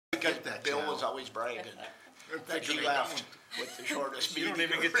Because Bill was always bragging that he left with the shortest meeting. You don't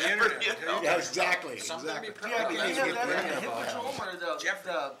even get the internet. Yeah, exactly, Something to be exactly. proud of. Yeah, they have that in the Hippodrome or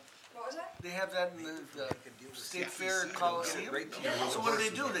What was that? they have that in the State Fair Coliseum. So what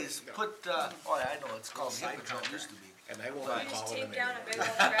do? They put, I know, it's called the Hippodrome, used to be. And I won't You just call take it down a big old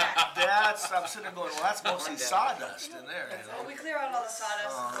track. I'm sitting there going, well, that's mostly sawdust in there, you know? We clear out all the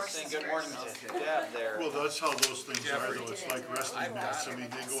sawdust and horses. Good morning to Deb there. Well, that's how those things are, though. It's like wrestling mats. I mean,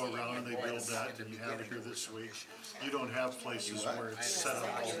 they go around and they build that, and you have it here this week. You don't have places where it's set up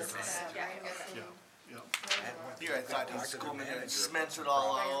all different. Yeah, yeah. Here, I thought he'd come in and cement it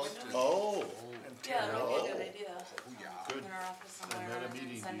all out. Oh, Yeah, that would be a good idea. Good. In our office I somewhere. had a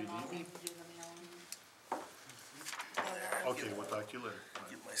meeting. Send Do you them all need me? to do the mailing. Okay, we'll talk to you later. Bye.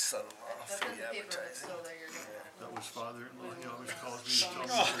 Get my son-in-law That's for what the the paper is advertising. still there, you're gonna. That was father-in-law. He always calls me to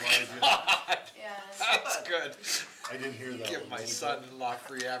tell me to lie. Yeah. That's good. I didn't hear that. Give my son-in-law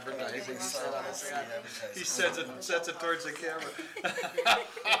free advertising. He Son-in-law. sets it towards the camera.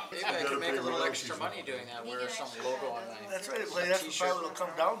 Maybe I could make a little extra money doing that, wear some logo on my. That's right, well, that's what probably will come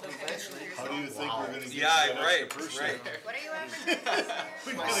down to eventually. How do you think we're gonna get Yeah, that right, extra person? right. What are you advertising?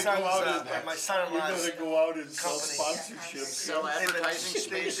 We My gotta son's, go out my and, we son-in-law's, gotta go out and sell company. sponsorships. Sell advertising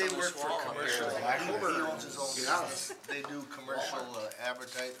space they on the work for swamp. commercial, Here. he owns his own business. They do commercial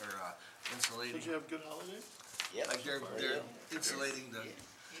advertise, or Did insulating. you have a good holiday? Like they're insulating the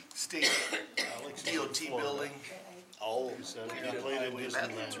state DOT building. oh. You said you played in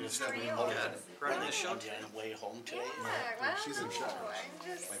Disneyland yesterday. Running the show today. On the way home today. She's in charge. I'm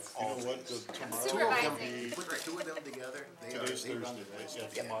just You know what, tomorrow, supervising. Put the two of them together, today's Thursday, right?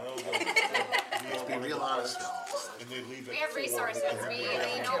 Yeah, tomorrow, they'll be real honest. and they leave at 4. We have resources, we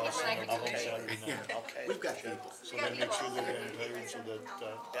know people that can do Okay, it. Saturday night. Okay. We've got people. So they make sure they're getting tired so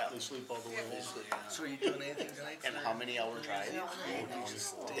that they sleep all the way home. So are you doing anything tonight? And how many hour drive?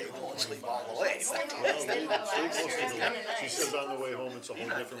 They won't sleep all the way. Well, they stay close to the, she says on the way home, it's a whole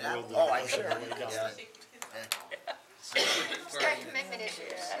different world than Oh, I'm on sure. the way down. He's got commitment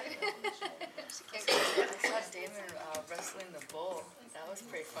issues. I saw Damon wrestling the bull. That was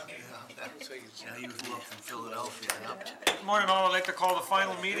pretty funny. Yeah, he was from Philadelphia and up to. Good morning all, I'd like to call the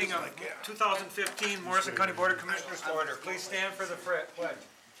final meeting of 2015 Morrison County Board of Commissioners to order. Please stand for the pledge.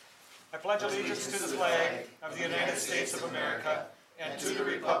 I pledge allegiance to the flag of the United States of America and to the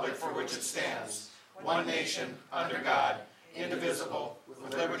republic for which it stands, one nation, under God, indivisible, with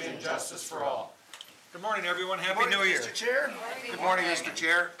liberty and justice for all. Good morning, everyone. Happy New Year. Mr. Chair? Good morning, Mr.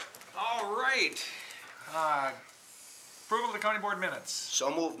 Chair. All right. Approval of the county board minutes.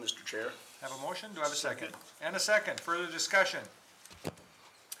 So moved, Mr. Chair. Have a motion? Do I have a second? And a second. Further discussion?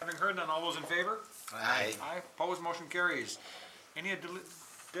 Having heard none, all those in favor? Aye. Aye. Opposed, motion carries. Any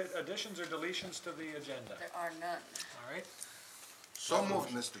additions or deletions to the agenda? There are none. All right. So moved,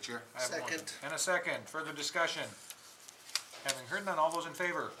 Mr. Chair. I have a motion. Second. And a second. Further discussion? Having heard none, all those in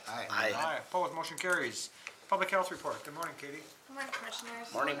favor? Aye. Aye. Opposed, motion carries. Public health report. Good morning, Katie. Good morning,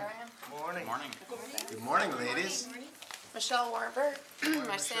 Commissioners. Morning. Morning. Morning. Good morning, ladies. Michelle Warburg,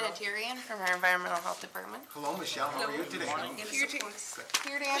 our sanitarian from our environmental health department. Hello, Michelle. How are you today?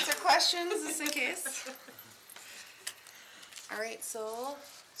 Here to answer questions, just in case. All right, so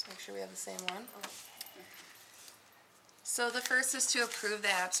let's make sure we have the same one. So the first is to approve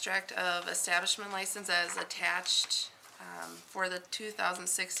the abstract of establishment license as attached for the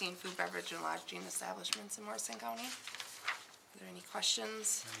 2016 food, beverage, and lodging establishments in Morrison County. Are there any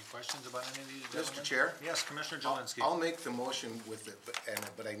questions? Any questions about any of these gentlemen? Mr. Chair? Yes, Commissioner Jelinski. I'll make the motion with it,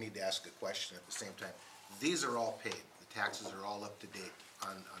 but I need to ask a question at the same time. These are all paid. The taxes are all up to date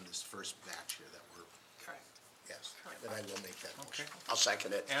on this first batch here that we're, Correct. yes. Then I will make that Okay. motion. I'll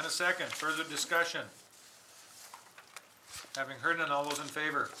second it. And a second. Further discussion? Having heard none, all those in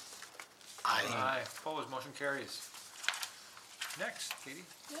favor? Aye. Aye. Opposed, motion carries. Next, Katie.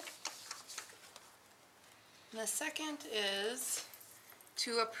 Yep. The second is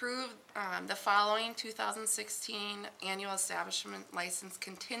to approve the following 2016 annual establishment license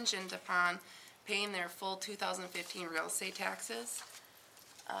contingent upon paying their full 2015 real estate taxes.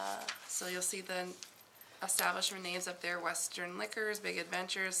 So you'll see the establishment names up there: Western Liquors, Big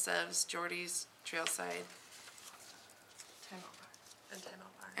Adventures, Sev's, Jordy's, Trailside,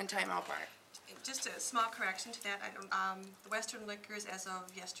 and Time Out Bar. Just a small correction to that. The Western Liquors, as of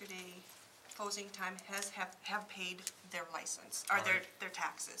yesterday, closing time, have paid their license, or their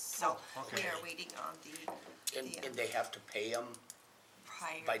taxes. So okay. we are waiting on the And they have to pay them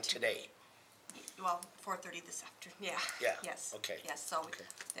prior by to, today? well, 4:30 this afternoon. Yeah. Yeah, Yes. okay. Yes. So, Okay.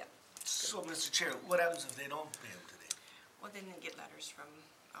 yeah. So, Mr. Chair, what happens if they don't pay them today? Well, they didn't get letters from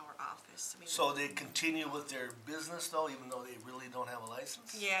our office. I mean, So they continue with their business though, even though they really don't have a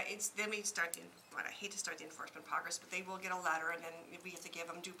license? yeah, then we start I hate to start the enforcement progress, but they will get a letter, and then we have to give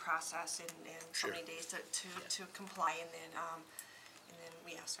them due process and so Sure. many days to comply, and then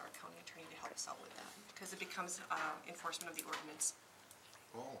we ask our county attorney to help us out with that, because it becomes enforcement of the ordinance.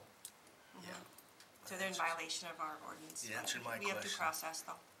 Oh, Yeah. So they're in violation of our ordinance. You answered my We have due question. process,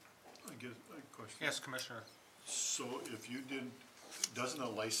 though. I get a question. Yes, Commissioner. So if you didn't, doesn't a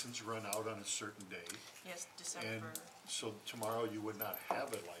license run out on a certain day? Yes, And December. so tomorrow you would not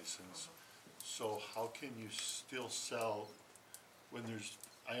have a license. So how can you still sell when there's,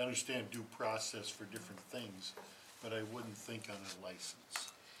 I understand due process for different things, but I wouldn't think on a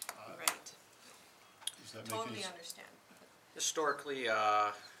license. Right. Does that make any Totally sense? understand. Historically,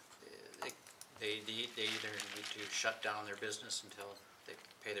 they either need to shut down their business until they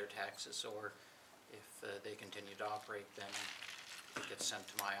pay their taxes, or if they continue to operate, then it gets sent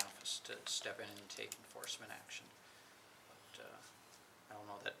to my office to step in and take enforcement action. But I don't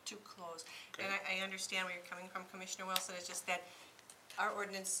know that. Too close. And I understand where you're coming from, Commissioner Wilson, it's just that our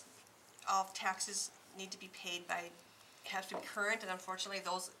ordinance, all taxes need to be paid by, have to be current, and unfortunately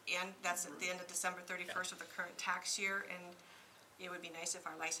those end, that's at the end of December 31st of the current tax year, and it would be nice if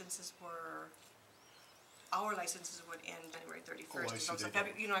our licenses would end January 31st. I see, So they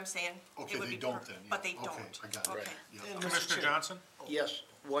February, you know what I'm saying? Okay, It would they be don't per- then, yeah. But they Okay, don't. I got it. Okay. Yeah. Commissioner Johnson? Yes,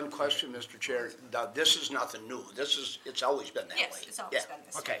 one question, Mr. Chair. Now, this is nothing new. It's always been that way. Yes, it's always Yeah. been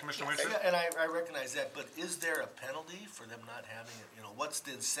this way. Okay, Commissioner Yes. Winfrey? Yeah, and I recognize that, but is there a penalty for them not having it? You know, what's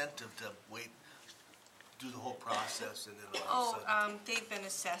the incentive to wait, do the whole process and then all of a sudden? They've been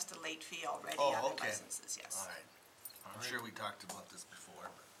assessed a late fee already Oh, on their okay. licenses, yes. All right. I'm sure we talked about this before,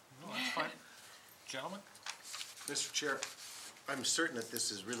 but. No, that's fine. Gentlemen? Mr. Chair, I'm certain that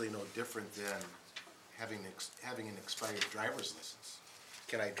this is really no different than having an expired driver's license.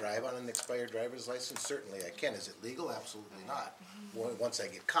 Can I drive on an expired driver's license? Certainly I can. Is it legal? Absolutely not. Once I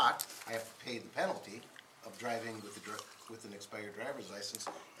get caught, I have to pay the penalty of driving with an expired driver's license,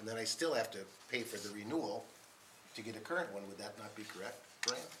 and then I still have to pay for the renewal to get a current one. Would that not be correct,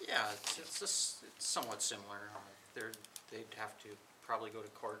 Brian? Yeah, it's somewhat similar. They'd have to probably go to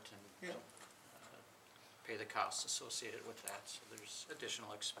court and Yeah. pay the costs associated with that, so there's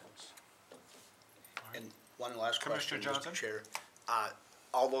additional expense. And one last Commissioner question, Johnson? Mr. Chair.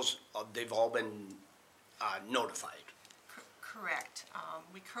 All those, they've all been notified. Correct.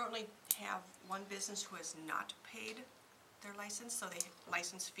 We currently have one business who has not paid their license, so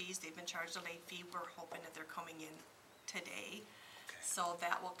license fees, they've been charged a late fee. We're hoping that they're coming in today. Okay. So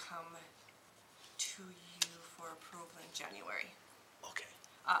that will come to you for approval in January. Okay.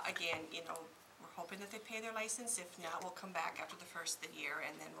 Again, we're hoping that they pay their license. If not, we'll come back after the first of the year,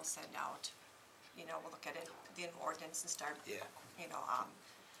 and then we'll send out, we'll look at it, the ordinance, and start, Yeah.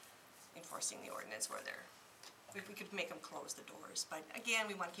 enforcing the ordinance where we could make them close the doors. But again,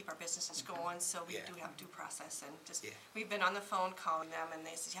 we want to keep our businesses going, so we Yeah. do have due process, and just, Yeah. we've been on the phone calling them, and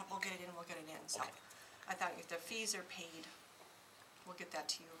they said, yeah, we'll get it in. So Okay. I thought if the fees are paid, we'll get that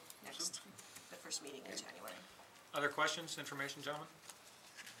to you the first meeting in January. Other questions, information, gentlemen?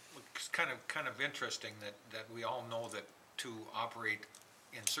 It's kind of interesting that we all know that to operate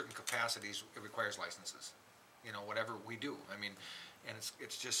in certain capacities, it requires licenses. Whatever we do. I mean, and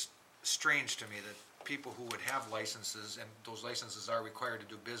it's just strange to me that people who would have licenses, and those licenses are required to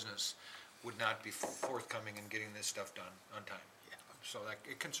do business, would not be forthcoming in getting this stuff done on time. Yeah. So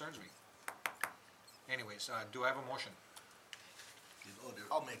it concerns me. Anyways, do I have a motion?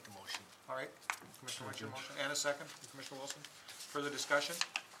 I'll make the motion. All right, Commissioner Winfrey, motion, and a second, from Commissioner Wilson. Further discussion?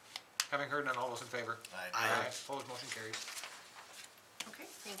 Having heard none, all those in favor? Aye. Opposed, motion carries. Okay.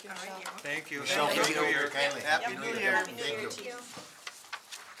 Thank you, All right, Michelle. Guillermo. Thank you. Michelle, Happy thank New you Year. kindly. Happy New Year. Happy New Year to you.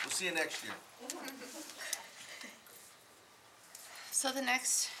 We'll see you next year. So the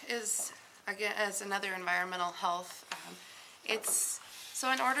next is, again, as another environmental health.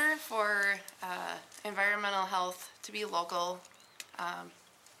 So in order for environmental health to be local,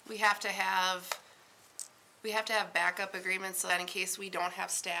 we have to have backup agreements so that in case we don't have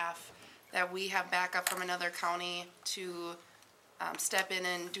staff, that we have backup from another county to step in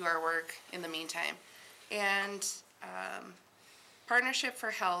and do our work in the meantime. And Partnership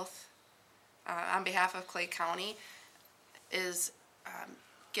for Health, on behalf of Clay County, is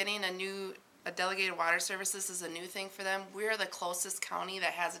getting a delegated water service. This is a new thing for them. We're the closest county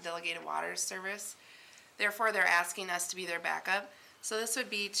that has a delegated water service. Therefore, they're asking us to be their backup. So this would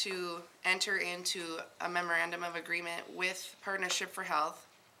be to enter into a memorandum of agreement with Partnership for Health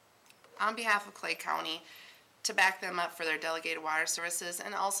on behalf of Clay County to back them up for their delegated water services,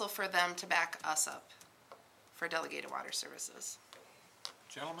 and also for them to back us up for delegated water services.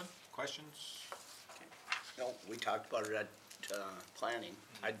 Gentlemen, questions? No, we talked about it at, planning.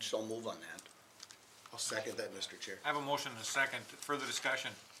 I'd so move on that. I'll second that, Mr. Chair. I have a motion and a second. Further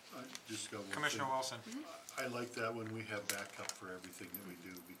discussion. I just got one thing. Commissioner Wilson. I like that when we have backup for everything that we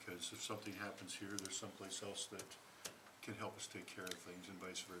do, because if something happens here, there's someplace else that can help us take care of things and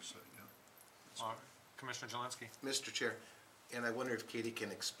vice versa, yeah. Commissioner Jelinski. Mr. Chair, and I wonder if Katie can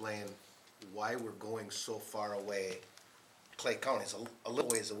explain why we're going so far away. Clay County's a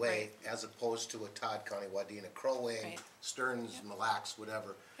little ways away, as opposed to a Todd County, Wadena, Crow Wing, Right. Stearns, Mille Lacs,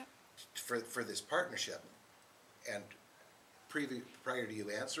 whatever, for this partnership. And prior to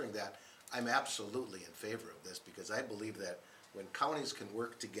you answering that, I'm absolutely in favor of this, because I believe that when counties can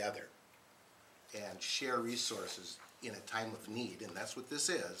work together and share resources in a time of need, and that's what this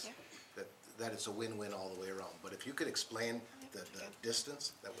is, that it's a win-win all the way around. But if you could explain the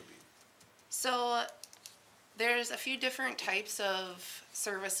distance, that would be. So there's a few different types of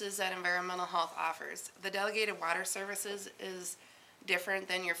services that environmental health offers. The delegated water services is different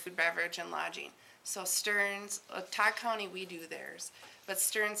than your food, beverage, and lodging. So Stearns, Todd County, we do theirs. But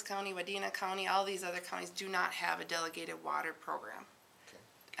Stearns County, Wadena County, all these other counties do not have a delegated water program.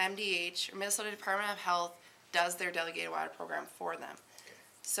 MDH, or Minnesota Department of Health, does their delegated water program for them.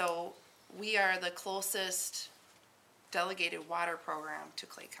 So we are the closest delegated water program to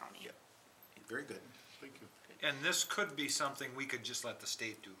Clay County. Yep. Very good. Thank you. And this could be something we could just let the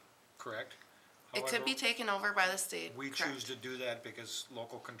state do, correct? It could be However, taken over by the state. we correct. choose to do that because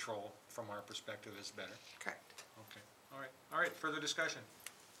local control, from our perspective, is better. Correct. Okay, all right, further discussion.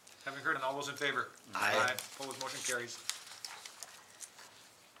 Having heard, and all those in favor? Aye. Opposed, motion carries.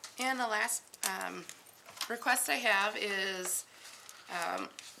 And the last request I have is,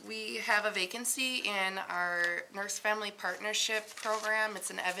 we have a vacancy in our Nurse Family Partnership Program. It's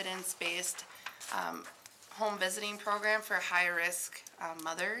an evidence-based home visiting program for high-risk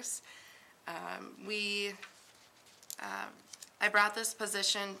mothers. I brought this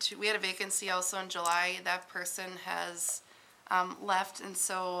position to, we had a vacancy also in July. That person has left, and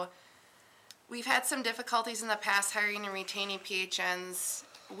so we've had some difficulties in the past hiring and retaining PHNs.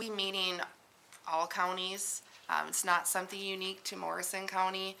 We meeting all counties. It's not something unique to Morrison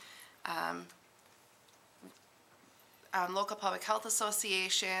County. Local Public Health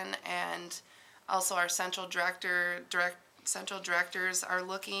Association and also our central directors are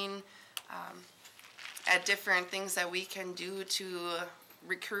looking at different things that we can do to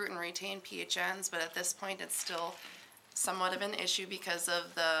recruit and retain PHNs, but at this point it's still somewhat of an issue because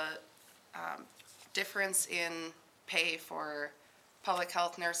of the difference in pay for public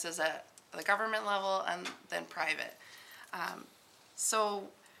health nurses at the government level and then private. So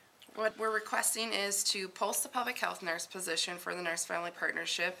what we're requesting is to post the public health nurse position for the Nurse Family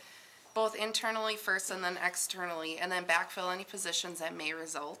Partnership, both internally first and then externally, and then backfill any positions that may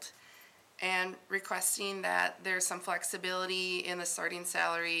result. And requesting that there's some flexibility in the starting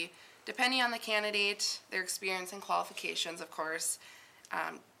salary, depending on the candidate, their experience and qualifications, of course,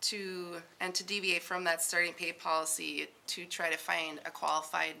 to deviate from that starting pay policy to try to find a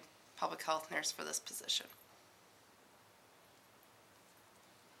qualified public health nurse for this position.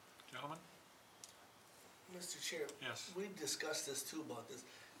 Gentlemen? Mr. Chair. Yes. We discussed this too about this.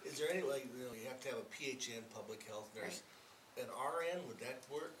 Is there any, like, you have to have a PHN, public health nurse. An RN, would that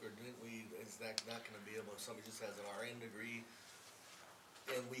work, or is that not gonna be able, if somebody just has an RN degree,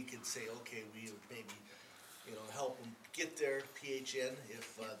 and we could say, okay, we would maybe, help them get their PHN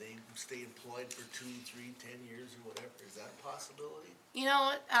if they stay employed for 2, 3, 10 years or whatever, is that a possibility?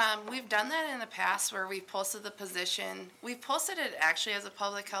 We've done that in the past where we've posted the position. We've posted it actually as a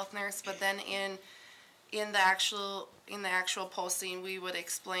public health nurse, but then in the actual posting, we would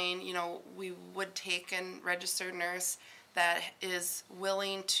explain, we would take a registered nurse that is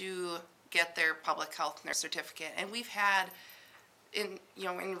willing to get their public health nurse certificate. And we've had in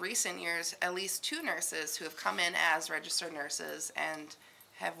recent years, at least 2 nurses who have come in as registered nurses and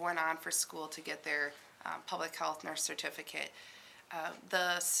have went on for school to get their public health nurse certificate.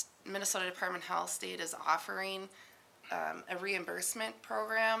 The Minnesota Department of Health State is offering a reimbursement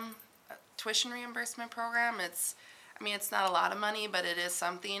program, a tuition reimbursement program. It's not a lot of money, but it is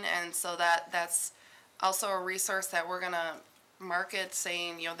something, and so that's also a resource that we're gonna market,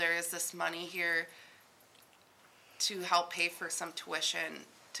 saying, there is this money here to help pay for some tuition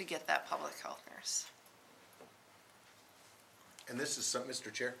to get that public health nurse. And this is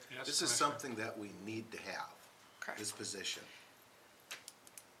Mr. Chair? Yes, This is Commissioner. something that we need to have, Correct. this position.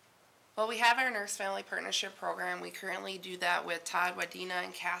 Well, we have our Nurse Family Partnership Program. We currently do that with Todd, Wadena,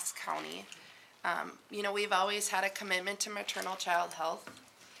 and Cass County. We've always had a commitment to maternal child health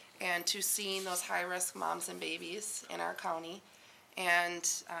and to seeing those high-risk moms and babies in our county. And,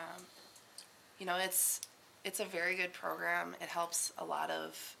 you know, it's a very good program. It helps a lot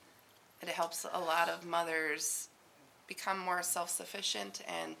of mothers become more self-sufficient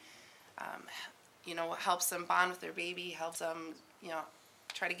and, you know, helps them bond with their baby, helps them, you know,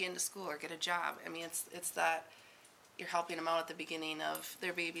 try to get into school or get a job. I mean, it's that you're helping them out at the beginning of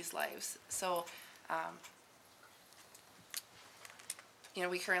their baby's lives. So, you know,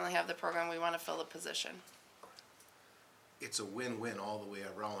 we currently have the program, we want to fill the position. It's a win-win all the way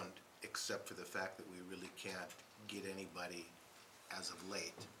around, except for the fact that we really can't get anybody as of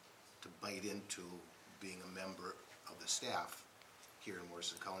late to bite into being a member of the staff here in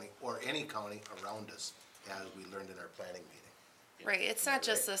Morrison County, or any county around us, as we learned in our planning meeting. Right, it's not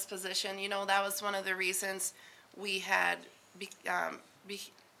just this position, you know, that was one of the reasons we had,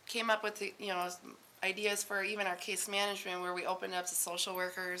 came up with the, you know, ideas for even our case management, where we opened up to social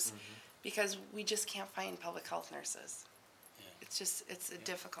workers, because we just can't find public health nurses. It's just, it's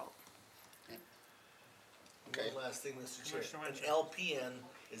difficult. Okay. One last thing, Mr. Chair, Commissioner an Winchell. LPN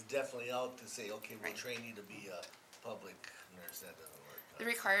is definitely out to say, okay, we'll Right. train you to be a public nurse, that doesn't work. The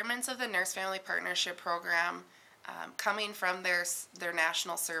requirements of the Nurse Family Partnership Program, coming from their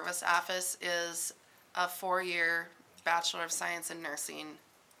national service office, is a 4-year Bachelor of Science in Nursing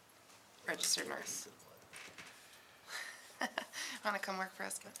registered nurse. Want to come work for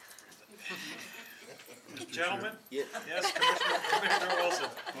us? Gentlemen? Yeah. Yes, Commissioner Wilson.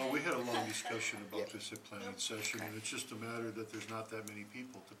 Well, we had a long discussion about this at planning session, and it's just a matter that there's not that many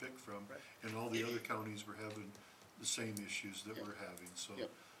people to pick from. And all the other counties were having the same issues that we're having, so Yep.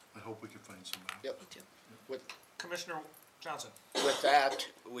 I hope we can find some out. Yep. Me too. With, Commissioner Johnson. with that,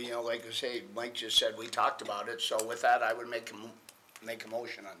 we, you know, like I say, Mike just said, we talked about it, so with that, I would make a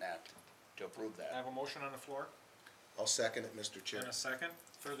motion on that, to approve I that. have a motion on the floor I'll second it, Mr. Chair. and a second.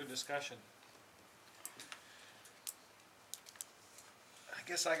 Further discussion. I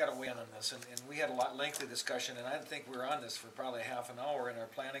guess I gotta weigh in on this, and we had a lot lengthy discussion, and I think we were on this for probably half an hour in our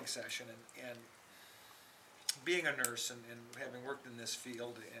planning session, and being a nurse and having worked in this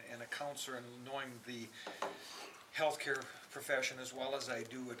field and a counselor and knowing the healthcare profession as well as I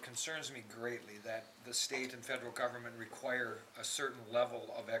do, it concerns me greatly that the state and federal government require a certain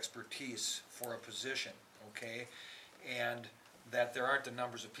level of expertise for a position, okay? And that there aren't the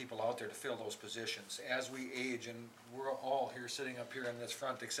numbers of people out there to fill those positions. As we age, and we're all here sitting up here in this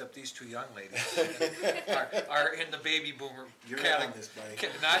front, except these two young ladies, are in the baby boomer You're category. on this, buddy.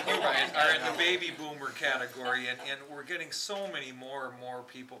 Not you, Ryan, are in the baby boomer category, and we're getting so many more and more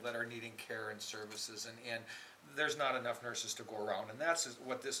people that are needing care and services, and there's not enough nurses to go around, and that's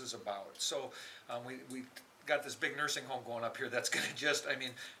what this is about. So, we got this big nursing home going up here that's gonna just, I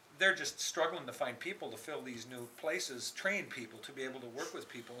mean, they're just struggling to find people to fill these new places, train people to be able to work with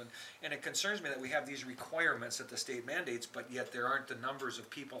people, and it concerns me that we have these requirements that the state mandates, but yet there aren't the numbers of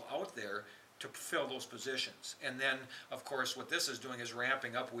people out there to fill those positions. And then, of course, what this is doing is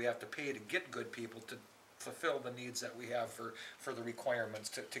ramping up, we have to pay to get good people to fulfill the needs that we have for the requirements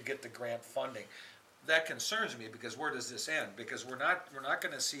to get the grant funding. That concerns me, because where does this end? Because we're not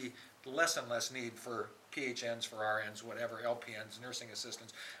gonna see less and less need for PHNs, for RNs, whatever, LPNs, nursing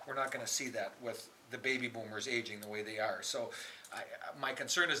assistants. We're not gonna see that with the baby boomers aging the way they are. So my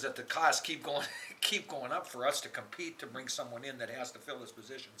concern is that the costs keep going up for us to compete to bring someone in that has to fill this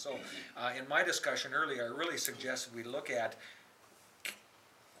position. So in my discussion earlier, I really suggested we look at,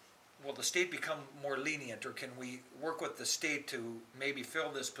 will the state become more lenient, or can we work with the state to maybe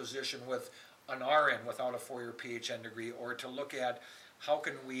fill this position with an RN without a 4-year PHN degree, or to look at how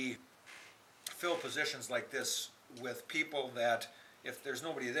can we fill positions like this with people that, if there's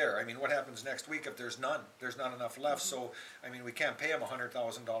nobody there, I mean, what happens next week if there's none? There's not enough left, so, I mean, we can't pay them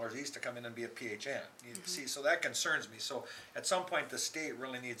 $100,000 each to come in and be a PHN. You see, so that concerns me. So at some point, the state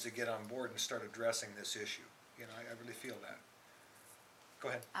really needs to get on board and start addressing this issue. You know, I really feel that. Go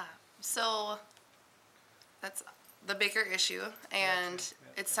ahead. So that's the bigger issue, and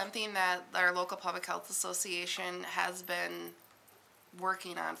it's something that our local public health association has been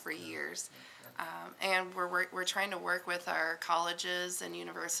working on for years. And we're trying to work with our colleges and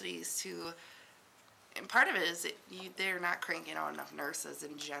universities to, and part of it is that they're not cranking out enough nurses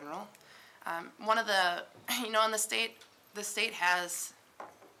in general. One of the, you know, in the state has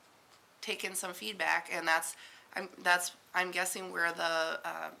taken some feedback, and I'm guessing where the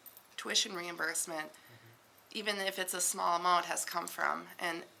tuition reimbursement, even if it's a small amount, has come from,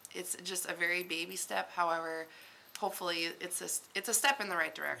 and it's just a very baby step. However, hopefully it's a step in the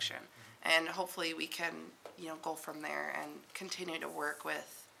right direction, and hopefully we can, you know, go from there and continue to work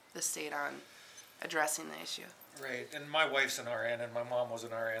with the state on addressing the issue. Right, and my wife's an RN and my mom was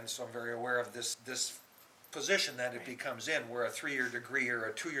an RN, so I'm very aware of this position that it becomes in, where a 3-year degree or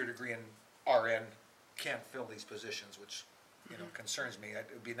a 2-year degree in RN can't fill these positions, which, you know, concerns me. It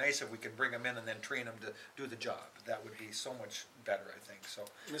would be nice if we could bring them in and then train them to do the job. That would be so much better, I think, so.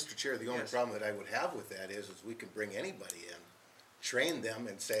 Mr. Chair, the only Yes. problem that I would have with that is we can bring anybody in, train them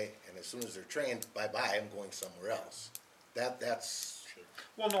and say, and as soon as they're trained, bye-bye, I'm going somewhere else. That's,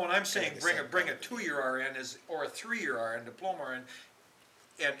 Well, no, and I'm saying the bring same a thing. 2-year RN or a 3-year RN, diploma RN,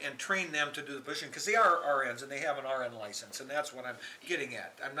 and train them to do the position, because they are RNs and they have an RN license, and that's what I'm getting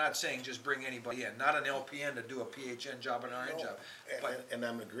at. I'm not saying just bring anybody in, not an LPN to do a PHN job, an RN job. But, and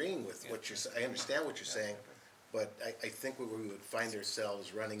I'm agreeing with what you're, I understand what you're saying, but I think where we would find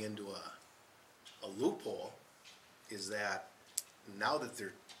ourselves running into a loophole is that now that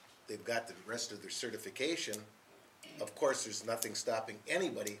they've got the rest of their certification, of course, there's nothing stopping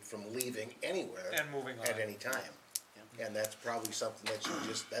anybody from leaving anywhere. And moving on. At any time. And that's probably something that you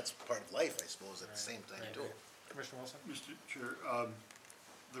just, that's part of life, I suppose, at the same time too. Commissioner Wilson? Mr. Chair,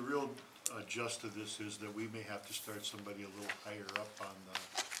 the real gist of this is that we may have to start somebody a little higher up on the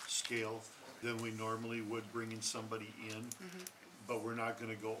scale than we normally would bringing somebody in, but we're not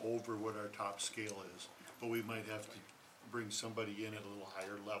gonna go over what our top scale is. But we might have to bring somebody in at a little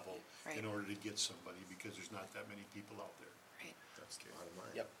higher level in Right. order to get somebody, because there's not that many people out there. Right. That's the bottom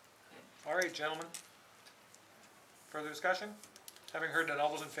line. Yep. All right, gentlemen. Further discussion? Having heard that, all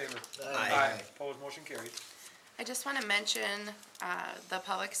those in favor? Aye. Opposed, motion carried. I just want to mention the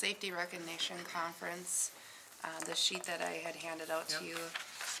Public Safety Recognition Conference, the sheet that I had handed out to you.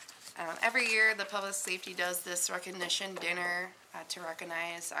 Every year, the Public Safety does this recognition dinner to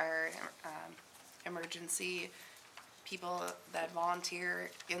recognize our emergency people that volunteer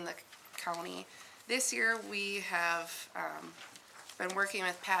in the county. This year, we have been working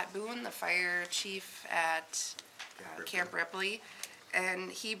with Pat Boone, the fire chief at Camp Ripley.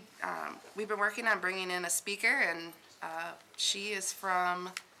 And we've been working on bringing in a speaker, and she is from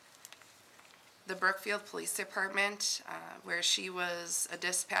the Brookfield Police Department, where she was a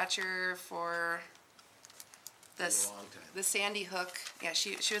dispatcher for A long time. the Sandy Hook. Yeah,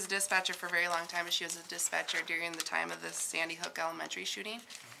 she was a dispatcher for a very long time, and she was a dispatcher during the time of the Sandy Hook Elementary shooting.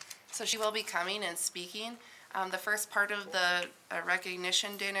 So she will be coming and speaking. The first part of the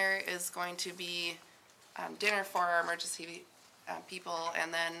recognition dinner is going to be dinner for our emergency people,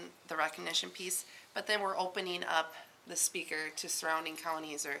 and then the recognition piece. But then we're opening up the speaker to surrounding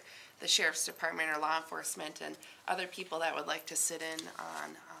counties or the sheriff's department or law enforcement and other people that would like to sit in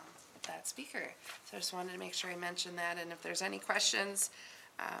on that speaker. So I just wanted to make sure I mentioned that, and if there's any questions,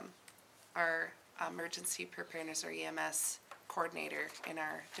 our emergency preparedness or EMS coordinator in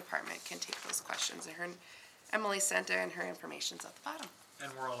our department can take those questions. And Emily sent her, and her information's at the bottom.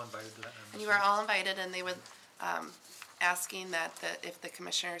 And we're all invited to that. And you are all invited, and they would, asking that if the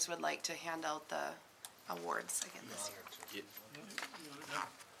commissioners would like to hand out the awards again this year.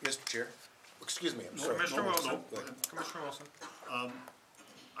 Mr. Chair, excuse me, I'm sorry. Commissioner Wilson? Go ahead. Commissioner Wilson?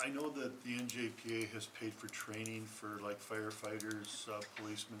 I know that the NJPA has paid for training for like firefighters,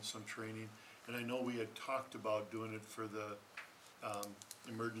 policemen, some training. And I know we had talked about doing it for the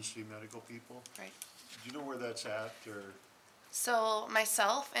emergency medical people. Right. Do you know where that's at, or? So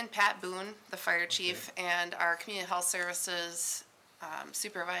myself and Pat Boone, the fire chief, and our community health services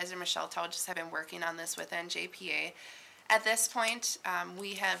supervisor, Michelle Tau, just have been working on this with NJPA. At this point,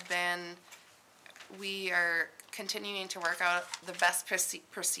 we are continuing to work out the best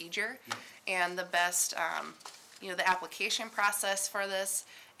procedure and the best, the application process for this,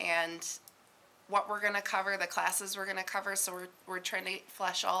 and what we're gonna cover, the classes we're gonna cover, so we're trying to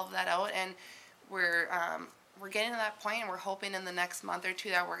flesh all of that out, and we're getting to that point, and we're hoping in the next month or two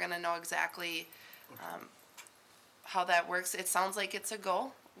that we're gonna know exactly how that works. It sounds like it's a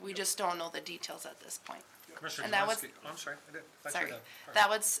go, we just don't know the details at this point. Commissioner And that was- Zelinski? I'm sorry, I did. I Sorry, said that. that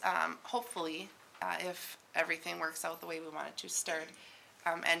was, hopefully, if everything works out the way we want it to, start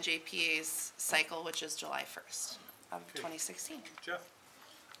NJPA's cycle, which is July 1st of 2016. Jeff?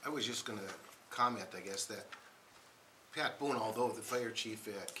 I was just gonna comment, I guess, that Pat Boone, although the fire chief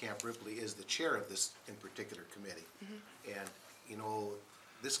at Camp Ripley is the chair of this in particular committee. And,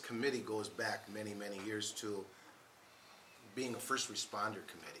 this committee goes back many, many years to being a first responder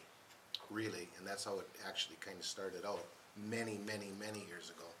committee, really, and that's how it actually kind of started out many, many, many years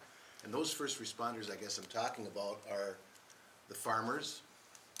ago. And those first responders, I guess I'm talking about, are the farmers,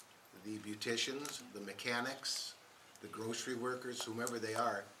 the beauticians, the mechanics, the grocery workers, whomever they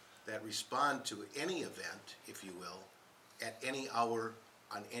are, that respond to any event, if you will, at any hour,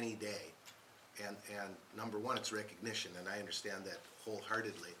 on any day. And number one, it's recognition, and I understand that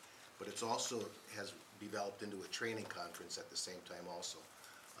wholeheartedly, but it's also has developed into a training conference at the same time also.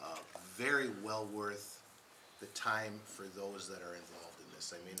 Very well worth the time for those that are involved in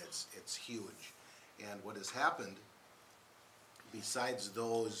this. I mean, it's huge. And what has happened, besides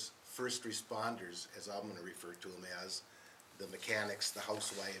those first responders, as I'm gonna refer to them as, the mechanics, the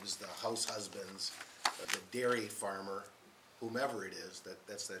housewives, the house husbands, the dairy farmer, whomever it is,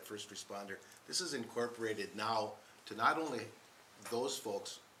 that's that first responder. This is incorporated now to not only those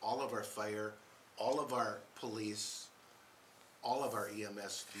folks, all of our fire, all of our police, all of our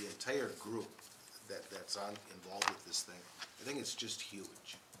EMS, the entire group that's involved with this thing. I think it's just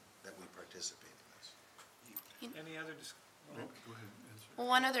huge that we participate in this. Any other Go ahead, answer. Well,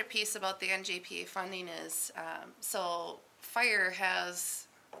 one other piece about the NJPA funding is, so fire has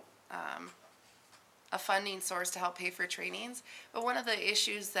a funding source to help pay for trainings. But one of the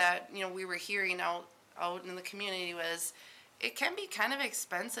issues that, we were hearing out in the community was it can be kind of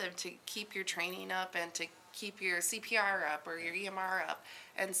expensive to keep your training up and to keep your CPR up or your EMR up.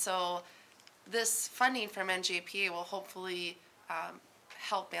 And so this funding from NJPA will hopefully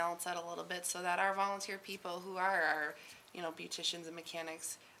help balance that a little bit so that our volunteer people who are our, beauticians and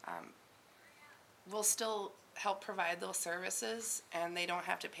mechanics will still help provide those services and they don't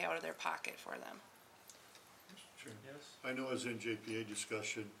have to pay out of their pocket for them. Sure. Yes. I know as NJPA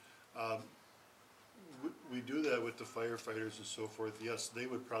discussion, we do that with the firefighters and so forth. Yes, they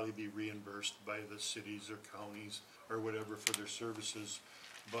would probably be reimbursed by the cities or counties or whatever for their services.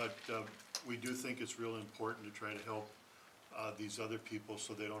 But we do think it's real important to try to help these other people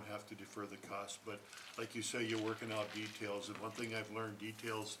so they don't have to defer the cost. But like you say, you're working out details. And one thing I've learned,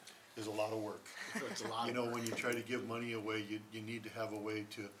 details is a lot of work. It's a lot You of know, when you try to give money away, you need to have a way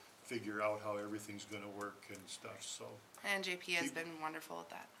to figure out how everything's gonna work and stuff, so NJPA has been wonderful at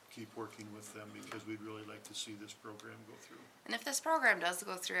that. keep working with them because we'd really like to see this program go through. And if this program does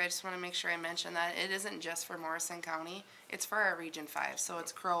go through, I just want to make sure I mention that it isn't just for Morrison County. It's for our Region 5. So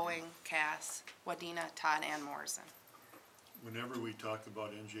it's Crow Wing, Cass, Wadena, Todd, and Morrison. Whenever we talk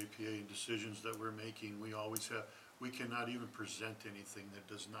about NJPA and decisions that we're making, we cannot even present anything that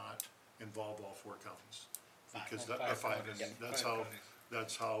does not involve all four counties. Because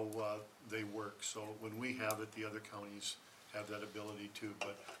that's how they work. So when we have it, the other counties have that ability too.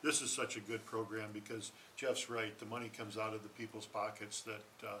 But this is such a good program because Jeff's right, the money comes out of the people's pockets that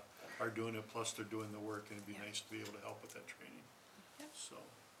are doing it, plus they're doing the work, and it'd be nice to be able to help with that training. So.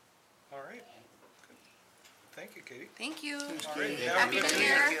 All right. Good. Thank you, Katie. Thank you. All right. Happy New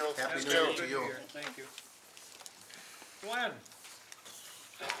Year. Happy New Year to you. Thank you. Glenn,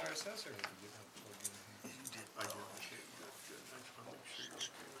 our assessor.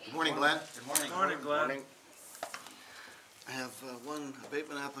 Good morning, Glenn. Good morning. Morning, Glenn. Morning. I have one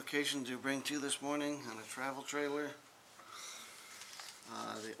abatement application to bring to you this morning on a travel trailer.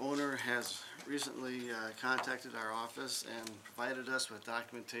 The owner has recently contacted our office and provided us with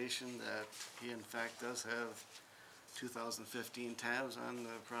documentation that he in fact does have 2015 tabs on the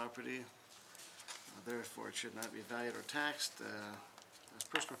property. Therefore, it should not be valued or taxed as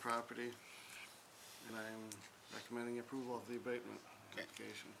personal property, and I am recommending approval of the abatement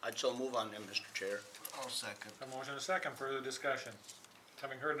application. I'd so move on them, Mr. Chair. I'll second. A motion and a second, further discussion.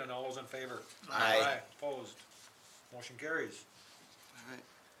 Having heard none, all those in favor? Aye. Opposed? Motion carries. All right.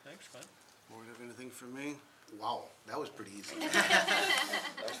 Thanks, Glenn. Board have anything for me? Wow, that was pretty easy.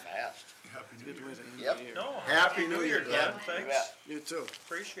 That was fast. Happy New Good Year. way to end Yep. the year. No. Happy New Year, Glenn. Glenn. Thanks. bet. You too.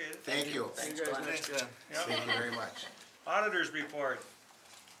 Appreciate it. Thank you. Thanks, See you guys Glenn. next time. Yeah. Thank you very much. Auditors report.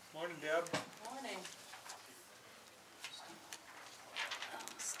 Morning, Deb. Morning.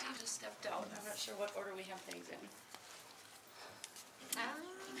 Steve just stepped out. I'm not sure what order we have things in.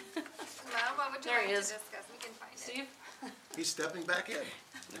 Well, what would you There like he to is. discuss? We can find it. Steve? He's stepping back in.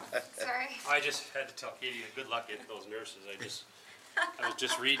 Sorry. I just had to tell Katie, good luck getting those nurses. I was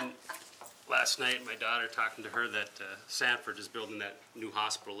just reading last night, my daughter talking to her that Sanford is building that new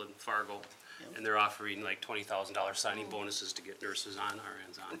hospital in Fargo. And they're offering like $20,000 signing bonuses to get nurses on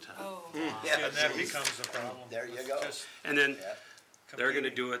RNs on to. Oh. Yeah, And that becomes a problem. There you go. Just And then Yeah. they're gonna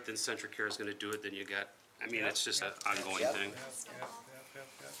competing. do it, then Central Care is gonna do it, then you got, I mean, it's just an ongoing Yep. thing. Yep.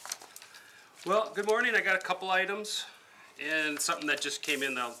 Well, good morning. I got a couple items and something that just came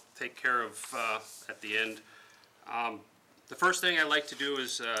in that I'll take care of at the end. The first thing I'd like to do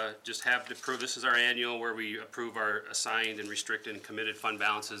is just have to approve, this is our annual where we approve our assigned and restricted and committed fund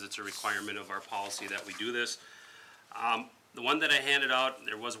balances. It's a requirement of our policy that we do this. The one that I handed out,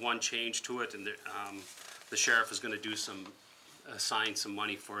 there was one change to it, and the sheriff is gonna do assign some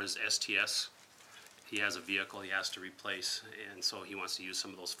money for his STS. He has a vehicle he has to replace, and so he wants to use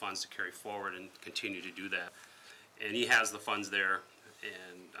some of those funds to carry forward and continue to do that. And he has the funds there,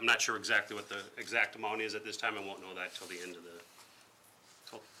 and I'm not sure exactly what the exact amount is at this time. I won't know that till the end of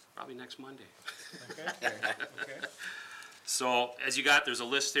Probably next Monday. Okay, okay. So, as you got, there's a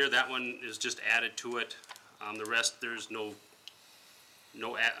list there, that one is just added to it. The rest, there's no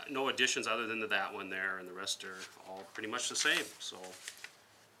additions other than that one there, and the rest are all pretty much the same, so.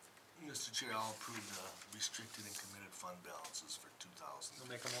 Mr. Chair, I'll approve the restricted and committed fund balances for 2000. You'll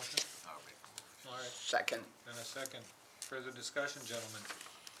make a motion? I'll make a motion. All right, Second. and a second. Further discussion, gentlemen?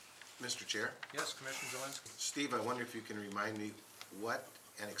 Mr. Chair, Yes, Commissioner Zelinski? Steve, I wonder if you can remind me what,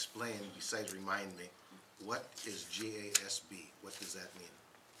 and explain, besides remind me, what is GASB? What does that mean?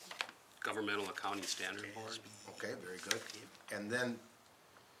 Governmental Accounting Standard Board. Okay, very good. And then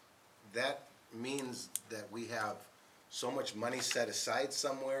that means that we have so much money set aside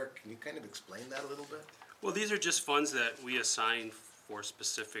somewhere. Can you kind of explain that a little bit? Well, these are just funds that we assign for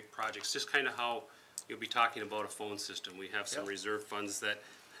specific projects, just kind of how you'll be talking about a phone system. We have some Yep. reserve funds that,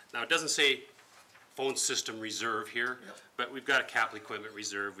 now it doesn't say phone system reserve here, Yep. but we've got a capital equipment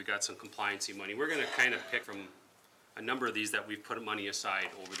reserve, we got some compliancy money. We're gonna kind of pick from a number of these that we've put money aside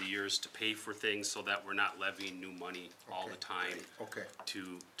over the years to pay for things so that we're not levying new money all the Okay, time Okay,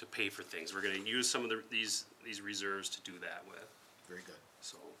 to pay for things. We're gonna use some of these reserves to do that with. very good.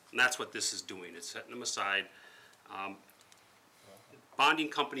 So, and that's what this is doing, it's setting them aside. Bonding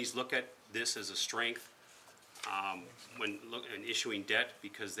companies look at this as a strength when issuing debt,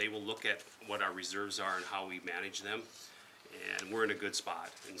 because they will look at what our reserves are and how we manage them, and we're in a good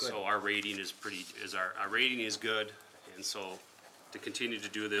spot. And so Good. our rating is our rating is good, and so to continue to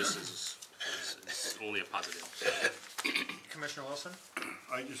do this is only a positive. Commissioner Wilson?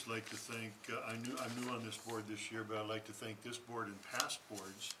 I just like to thank, I'm new on this board this year, but I'd like to thank this board and past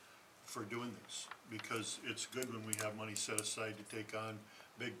boards for doing this, because it's good when we have money set aside to take on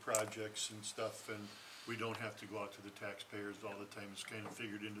big projects and stuff, and we don't have to go out to the taxpayers all the time. It's kind of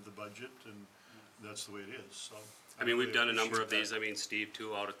figured into the budget, and that's the way it is, so. I mean, we've really done a number of appreciate these, that. I mean, Steve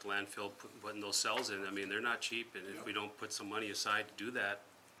too, out at the landfill, putting those cells in, I mean, they're not cheap, and if we don't put some money aside to do that,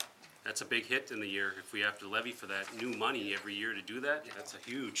 that's a big hit in the year. If we have to levy for that new money every year to do that, that's a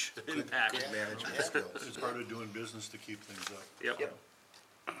huge impact. Good management skills. It's part of doing business to keep things up. Yep.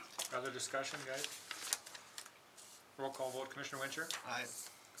 Other discussion, guys? Roll call vote, Commissioner Wincher? Aye.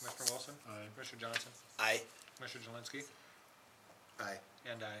 Commissioner Wilson? Aye. Commissioner Johnson? Aye. Commissioner Zelinski? Aye.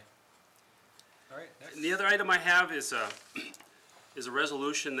 And aye. All right, next. And the other item I have is a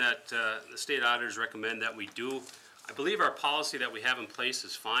resolution that the state auditors recommend that we do. I believe our policy that we have in place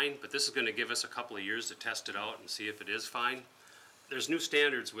is fine, but this is gonna give us a couple of years to test it out and see if it is fine. There's new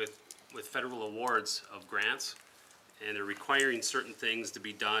standards with federal awards of grants, and they're requiring certain things to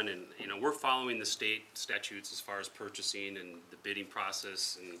be done, and, you know, we're following the state statutes as far as purchasing and the bidding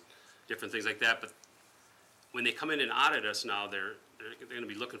process and different things like that, but when they come in and audit us now, they're gonna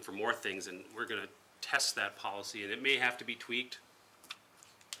be looking for more things, and we're gonna test that policy, and it may have to be tweaked,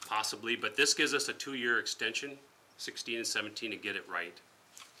 possibly, but this gives us a 2-year extension, 16 and 17, to get it right.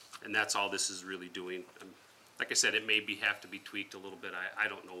 And that's all this is really doing. Like I said, it may have to be tweaked a little bit, I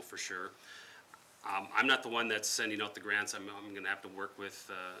don't know for sure. I'm not the one that's sending out the grants, I'm gonna have to work with,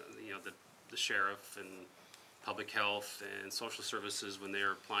 you know, the sheriff and public health and social services when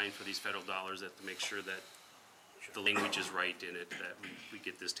they're applying for these federal dollars, that to make sure that the language is right in it, that we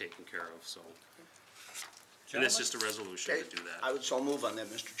get this taken care of, so. And it's just a resolution Okay, to do I that. would so move on that,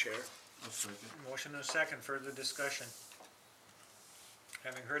 Mr. Chair. I'll second. Motion and a second, further discussion.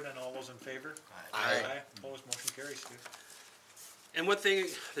 Having heard none, all those in favor? Aye. Opposed, motion carries, Steve. And one thing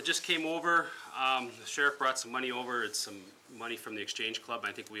that just came over, the sheriff brought some money over, it's some money from the Exchange Club.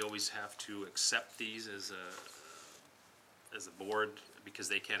 I think we always have to accept these as a board, because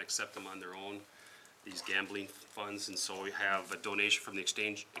they can't accept them on their own, these gambling funds. And so we have a donation from the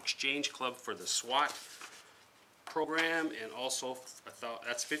Exchange Club for the SWAT program, and also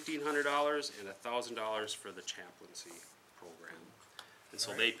that's $1,500 and $1,000 for the chaplaincy program. And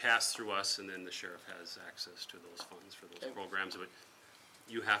so they pass through us, and then the sheriff has access to those funds for those Okay. programs. But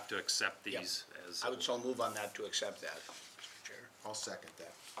you have to accept these as. I would so move on that to accept that, Mr. Chair. I'll second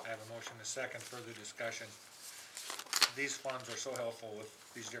that. I have a motion and a second, further discussion. These funds are so helpful with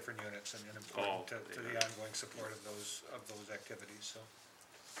these different units and important to the ongoing support of those activities, so.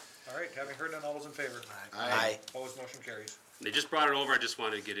 All right, having heard none, all those in favor? Aye. Opposed, motion carries. They just brought it over, I just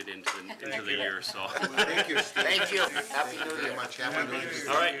wanted to get it into the year, so. Thank you, Steve. Thank you. Happy New Very Year. much. Happy New Year.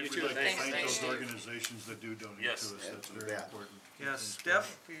 All right, you We'd too, like to thanks. thank Thanks, those Steve. organizations that do donate to Yes. us, that's you very bet. important. Yes,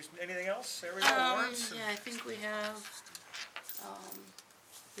 Steph, anything else? Everyone warrants? Yeah, I think we have,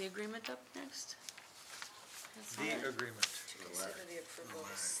 the agreement up next. That's all The right. agreement. To consider the approval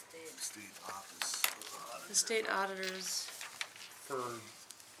of state. State office. The state auditors, For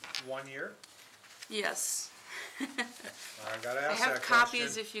 1 year? yes. I gotta I ask have that copies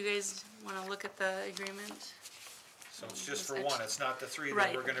question. if you guys wanna look at the agreement. So it's just for It's one, actually- it's not the three that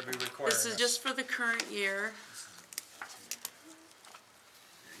Right. we're gonna be requiring. This is us. just for the current year.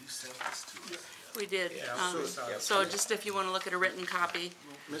 You sent this to us. We did. Yeah, Um, so it's So just if you wanna look at a written copy.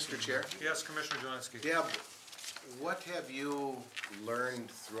 Mr. Chair? Yes, Commissioner Jolinski. Deb, what have you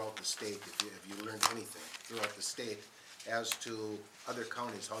learned throughout the state, have you learned anything throughout the state as to other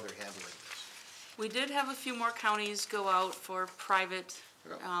counties, how they're handling this? We did have a few more counties go out for private,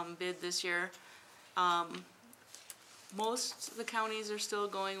 bid this year. Most of the counties are still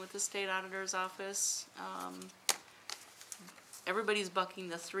going with the state auditor's office. Everybody's bucking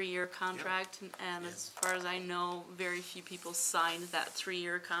the 3-year contract, and as far as I know, very few people signed that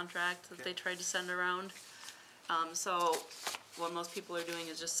 3-year contract that they tried to send around. So what most people are doing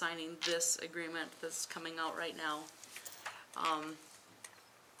is just signing this agreement that's coming out right now.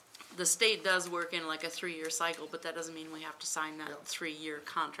 The state does work in like a 3-year cycle, but that doesn't mean we have to sign that 3-year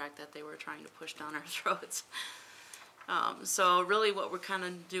contract that they were trying to push down our throats. So really what we're kind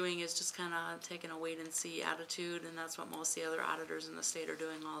of doing is just kind of taking a wait and see attitude, and that's what most of the other auditors in the state are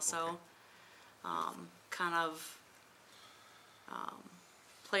doing also. Kind of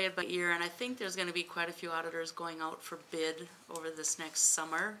play it by ear, and I think there's gonna be quite a few auditors going out for bid over this next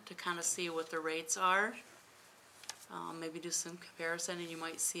summer to kind of see what the rates are. Maybe do some comparison, and you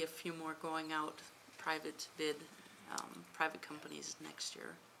might see a few more going out private bid, private companies next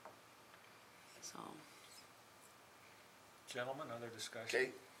year. So. Gentlemen, other discussion? Okay.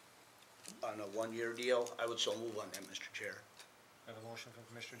 On a 1-year deal, I would so move on that, Mr. Chair. I have a motion from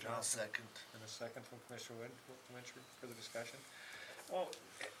Commissioner I'll Johnson second. and a second from Commissioner Winchell for the discussion. Well,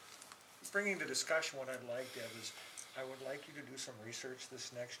 bringing the discussion, what I'd like, Deb, is I would like you to do some research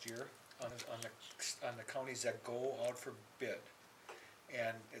this next year on the counties that go out for bid.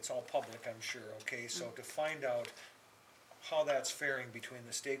 And it's all public, I'm sure, okay? So to find out how that's faring between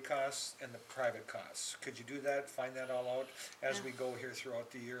the state costs and the private costs. Could you do that, find that all out as we go here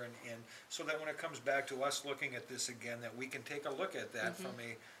throughout the year, and so that when it comes back to us looking at this again, that we can take a look at that from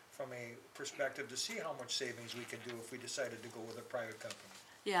a perspective to see how much savings we could do if we decided to go with a private company.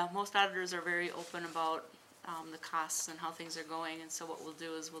 Yeah, most auditors are very open about the costs and how things are going, and so what we'll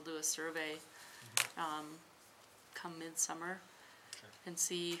do is we'll do a survey come midsummer and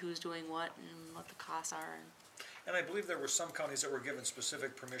see who's doing what and what the costs are. And I believe there were some counties that were given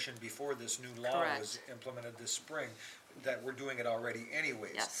specific permission before this new law was implemented this spring, that were doing it already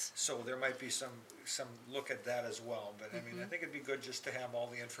anyways. Yes. So there might be some look at that as well, but I mean, I think it'd be good just to have all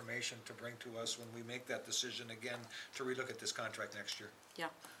the information to bring to us when we make that decision again to relook at this contract next year. Yeah.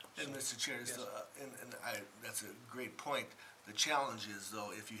 And Mr. Chair, Yes. that's a great point. The challenge is though,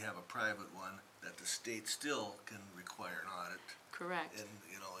 if you have a private one, that the state still can require an audit. Correct. And,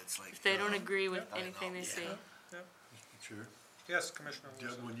 it's like. If they don't agree with I know, anything they yeah. say. Sure. Yes, Commissioner Deb,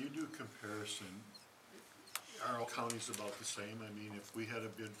 Wilson. when you do comparison, are all counties about the same? I mean, if we had a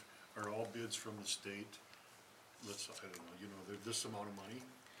bid, are all bids from the state, I don't know, they're this amount of money?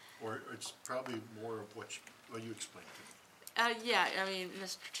 Or it's probably more of what you explained to me. Yeah, I mean,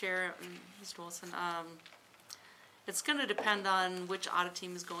 Mr. Chair, Mr. Wilson, it's gonna depend on which audit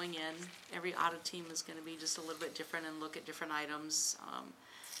team is going in. Every audit team is gonna be just a little bit different and look at different items.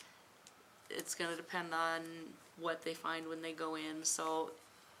 It's gonna depend on what they find when they go in, so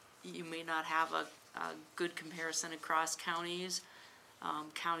you may not have a good comparison across counties.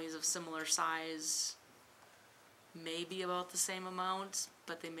 Counties of similar size may be about the same amount,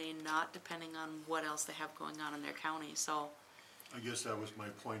 but they may not, depending on what else they have going on in their county, so. I guess that was my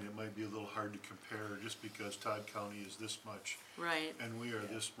point. It might be a little hard to compare just because Todd County is this much. Right. And we are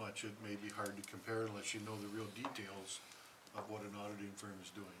this much. It may be hard to compare unless you know the real details of what an auditing firm is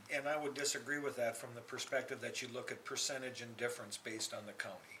doing. And I would disagree with that from the perspective that you look at percentage and difference based on the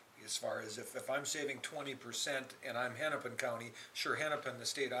county. As far as if I'm saving 20% and I'm Hennepin County, sure, Hennepin, the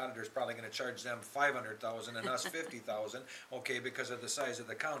state auditor is probably gonna charge them $500,000 and us $50,000, okay, because of the size of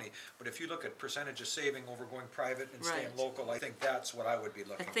the county. But if you look at percentage of saving over going private and staying Right. local, I think that's what I would be I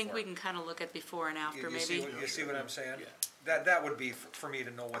looking for. think we can kinda look at before and after, maybe. You see what I'm saying? Yeah. That would be for me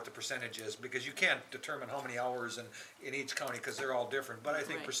to know what the percentage is, because you can't determine how many hours in each county, because they're all different. But I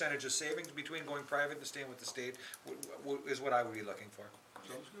think Right. percentage of savings between going private and staying with the state is what I would be looking for.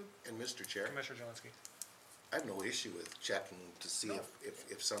 And Mr. Chair, Commissioner Jolinski. I have no issue with checking to see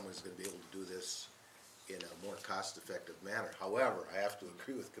if someone's gonna be able to do this in a more cost-effective manner. However, I have to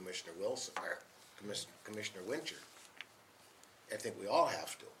agree with Commissioner Wilson, or Commissioner Winchell. I think we all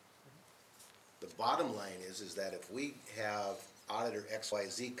have to. The bottom line is that if we have auditor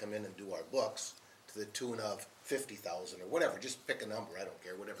XYZ come in and do our books to the tune of $50,000 or whatever, just pick a number, I don't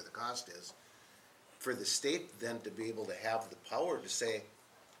care, whatever the cost is, for the state then to be able to have the power to say,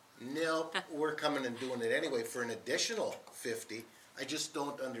 nope, we're coming and doing it anyway for an additional 50. I just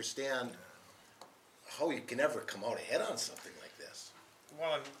don't understand how you can ever come out ahead on something like this.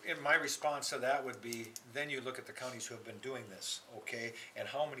 Well, and my response to that would be, then you look at the counties who have been doing this, okay? And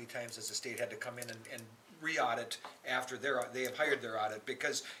how many times has the state had to come in and re-audit after they have hired their audit?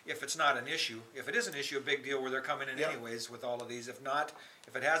 Because if it's not an issue, if it is an issue, a big deal where they're coming in Yeah. anyways with all of these. If not,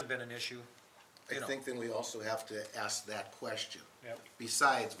 if it hasn't been an issue, I think then we also have to ask that question. Yep.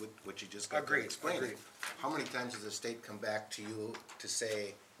 Besides what you just got to Agreed, explain. agreed. How many times has the state come back to you to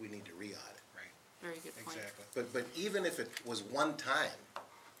say, we need to re-audit? Very good point. exactly. But even if it was one time,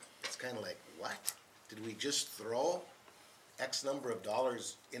 it's kind of like, what? Did we just throw X number of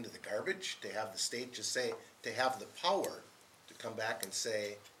dollars into the garbage to have the state just say, to have the power to come back and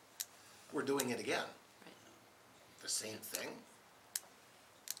say, we're doing it again? The same thing?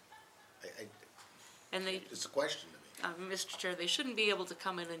 And they, It's a question to me. Mr. Chair, they shouldn't be able to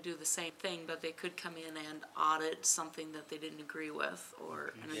come in and do the same thing, but they could come in and audit something that they didn't agree with,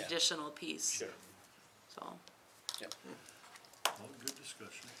 or an Yeah. additional piece. Sure. So, Well, good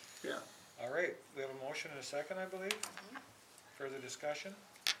discussion. Yeah. All right, we have a motion and a second, I believe. Further discussion?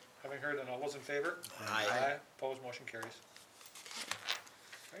 Having heard none, all those in favor? Aye. Opposed, motion carries.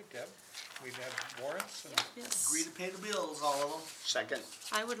 All right, Deb, we have warrants and yes. Agree to pay the bills, all of them. Second.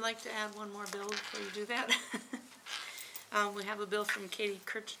 I would like to add one more bill before you do that. We have a bill from Katie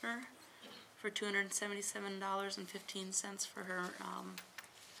Kirchner for $277.15 for her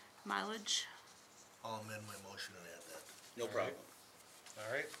mileage. I'll amend my motion and add that. No problem.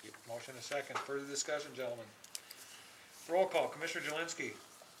 all right, motion and a second. Further discussion, gentlemen? Roll call, Commissioner Jelinski,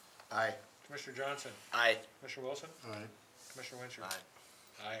 Aye. Commissioner Johnson, Aye. Commissioner Wilson, Aye. Commissioner Winchell. Aye.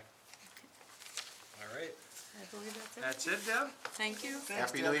 Aye. All right, I believe that's it. that's it, Deb? Thank you.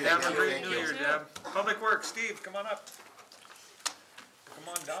 Happy New Year. Have a Deb. great Thank New you. Year, Deb. Public Works, Steve, come on up. Come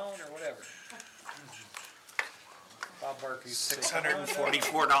on down, or whatever. Bob Barkley.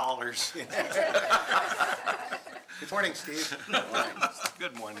 $644. Good morning, Steve.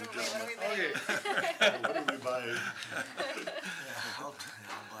 Good morning, gentlemen. Okay, What do we buy? Yeah, I'll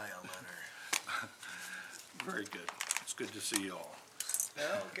buy a letter. Very good. It's good to see you all.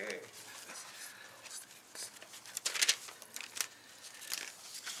 okay.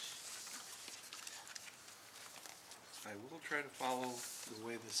 I will try to follow the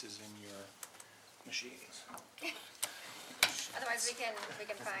way this is in your machines. Otherwise, we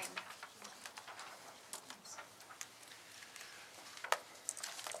can find.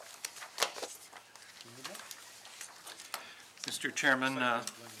 Mr. Chairman,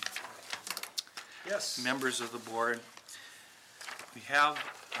 Yes. members of the board, we have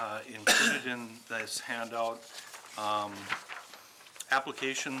included in this handout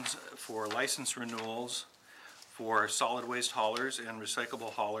applications for license renewals for solid waste haulers and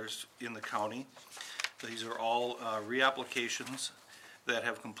recyclable haulers in the county. These are all reapplications that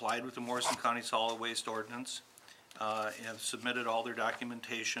have complied with the Morrison County Solid Waste Ordinance and have submitted all their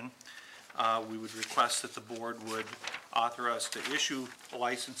documentation. We would request that the board would authorize to issue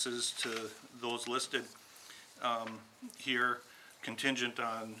licenses to those listed here, contingent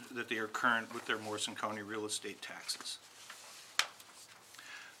on that they are current with their Morrison County real estate taxes.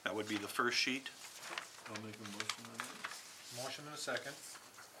 That would be the first sheet. I'll make a motion on that. Motion and a second.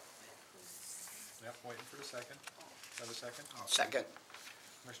 Yep, waiting for the second. Have a second? Second.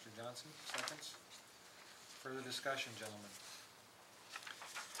 Mr. Johnson, seconds. Further discussion, gentlemen?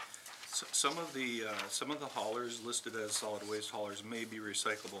 Some of the haulers listed as solid waste haulers may be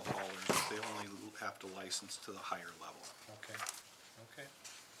recyclable haulers, but they only have to license to the higher level. Okay, okay.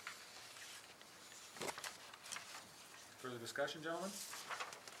 Further discussion, gentlemen?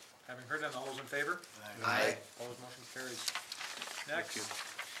 Having heard none, all those in favor? Aye. Opposed, motion carries. Thank Next. you.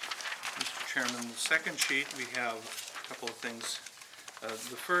 Mr. Chairman, the second sheet, we have a couple of things.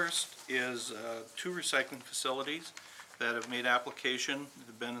 The first is 2 recycling facilities that have made application,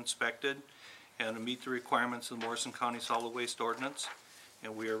 have been inspected, and meet the requirements of the Morrison County Solid Waste Ordinance.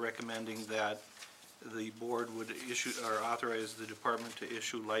 And we are recommending that the board would issue, or authorize the department to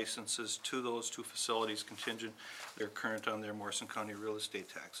issue licenses to those 2 facilities contingent they're current on their Morrison County real estate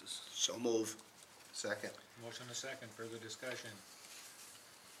taxes. So move. Second. Motion and a second, further discussion.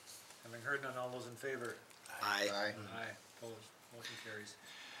 Having heard none, all those in favor? Aye. Aye. Opposed, motion carries.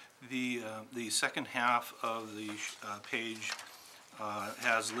 The second half of the page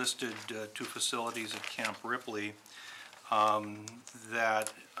has listed 2 facilities at Camp Ripley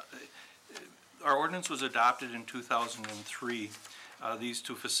that our ordinance was adopted in 2003. These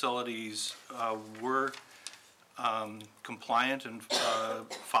 2 facilities were compliant and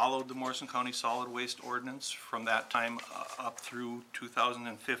followed the Morrison County Solid Waste Ordinance from that time up through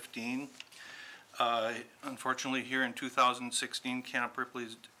 2015. Unfortunately, here in 2016, Camp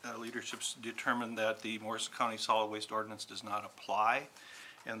Ripley's leadership determined that the Morrison County Solid Waste Ordinance does not apply,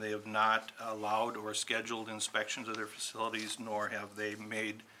 and they have not allowed or scheduled inspections of their facilities, nor have they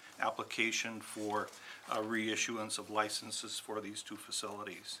made application for reissuance of licenses for these two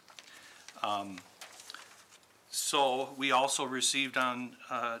facilities. So we also received on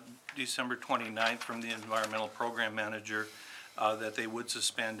December 29th from the Environmental Program Manager that they would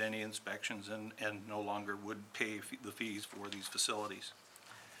suspend any inspections and no longer would pay the fees for these facilities.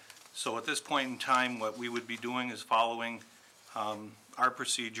 So at this point in time, what we would be doing is following our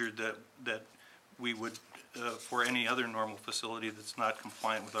procedure that we would for any other normal facility that's not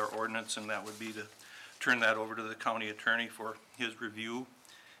compliant with our ordinance, and that would be to turn that over to the county attorney for his review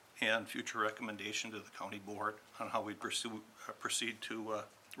and future recommendation to the county board on how we proceed to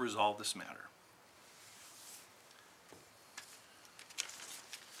resolve this matter.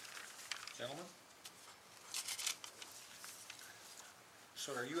 Gentlemen?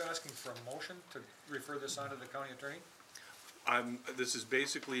 So are you asking for a motion to refer this on to the county attorney? This is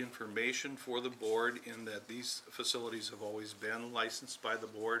basically information for the board in that these facilities have always been licensed by the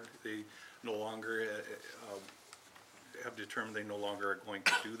board. They no longer have determined they no longer are going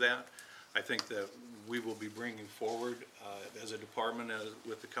to do that. I think that we will be bringing forward as a department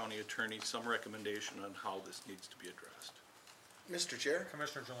with the county attorney some recommendation on how this needs to be addressed. Mr. Chair,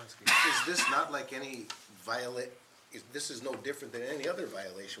 Commissioner Jelinski. is this not like any this is no different than any other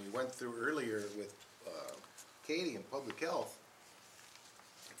violation we went through earlier with Katie in Public Health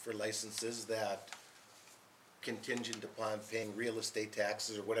for licenses that contingent upon paying real estate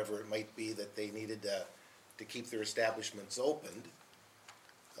taxes or whatever it might be that they needed to keep their establishments opened.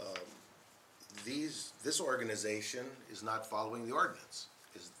 This organization is not following the ordinance.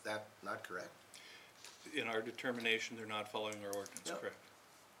 Is that not correct? In our determination, they're not following our ordinance, No. correct?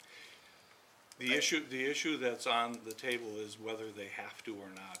 The issue that's on the table is whether they have to or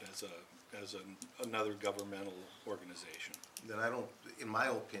not as another governmental organization. Then in my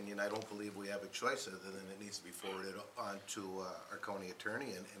opinion, I don't believe we have a choice other than it needs to be forwarded on to our county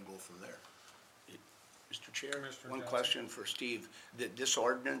attorney and go from there. Mr. Chair, Commissioner one Johnson. question for Steve. This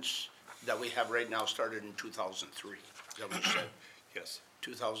ordinance that we have right now started in 2003, is that what you said? Yes.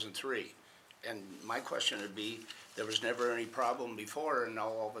 2003. And my question would be, there was never any problem before, and now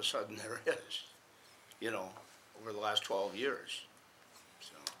all of a sudden there is, over the last 12 years.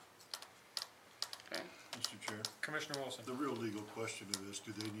 So, okay. Mr. Chair, Commissioner Wilson. the real legal question of this,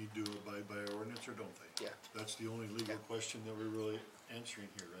 do they need to abide by our ordinance or don't they? Yeah. That's the only legal question that we're really answering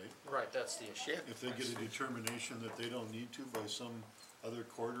here, right? Right, that's the issue. If they get a determination that they don't need to by some other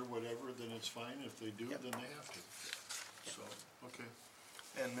court or whatever, then it's fine. If they do, then they have to. So, okay.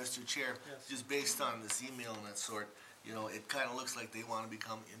 And Mr. Chair, just based on this email and that sort, it kind of looks like they want to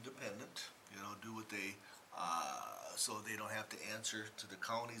become independent, do what they, so they don't have to answer to the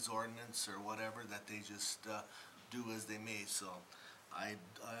county's ordinance or whatever, that they just do as they may. So I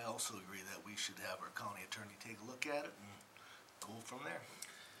also agree that we should have our county attorney take a look at it and go from there.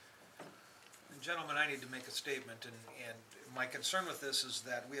 And gentlemen, I need to make a statement, and my concern with this is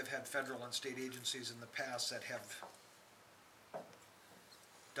that we have had federal and state agencies in the past that have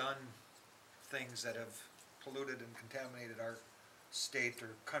done things that have polluted and contaminated our state or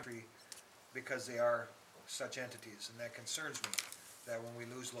country because they are such entities, and that concerns me, that when we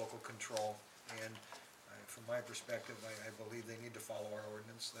lose local control, and from my perspective, I believe they need to follow our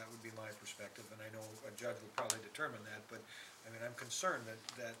ordinance. That would be my perspective, and I know a judge would probably determine that, but, I'm concerned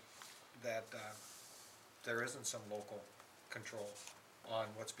that there isn't some local control on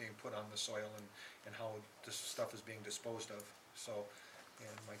what's being put on the soil and how this stuff is being disposed of. So,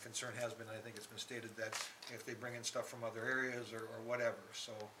 and my concern has been, I think it's been stated, that if they bring in stuff from other areas or whatever,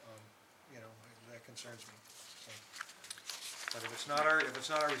 so, that concerns me. So, but if it's not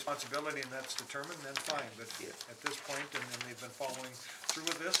our responsibility and that's determined, then fine, but at this point, and they've been following through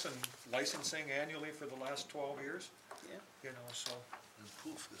with this and licensing annually for the last 12 years, so. And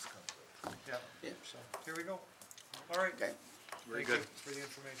poof, this comes up. Yeah, so, here we go. All right. Okay. Very good. For the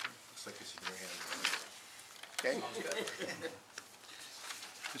information. Looks like it's in your hand. Okay.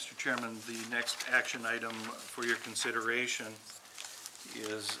 Mr. Chairman, the next action item for your consideration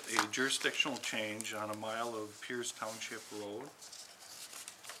is a jurisdictional change on a mile of Pierce Township Road.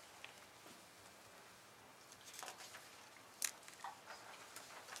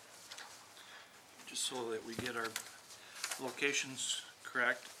 Just so that we get our locations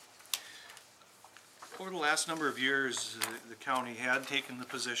correct. Over the last number of years, the county had taken the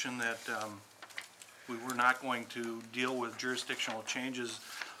position that we were not going to deal with jurisdictional changes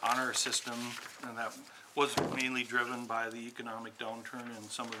on our system, and that was mainly driven by the economic downturn and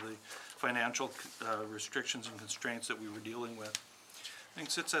some of the financial restrictions and constraints that we were dealing with. I think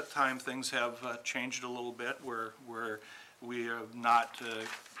since that time, things have changed a little bit, where we are not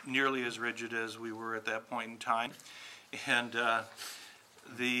nearly as rigid as we were at that point in time. And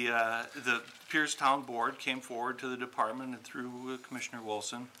the Pierce Town Board came forward to the department and through Commissioner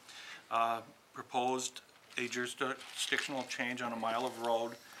Wilson, proposed a jurisdictional change on a mile of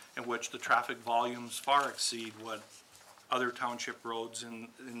road in which the traffic volumes far exceed what other township roads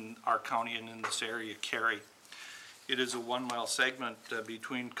in our county and in this area carry. It is a 1 mile segment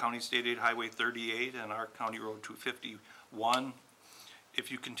between County State Aid Highway 38 and our County Road 251. If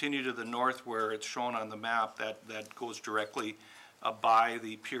you continue to the north where it's shown on the map, that goes directly by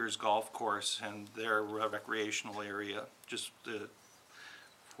the Piers Golf Course and their recreational area, just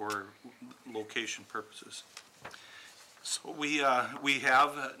for location purposes. So we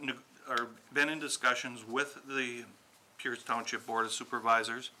have been in discussions with the Pierce Township Board of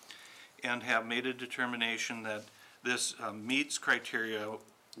Supervisors and have made a determination that this meets criteria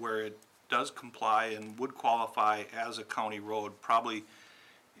where it does comply and would qualify as a county road, probably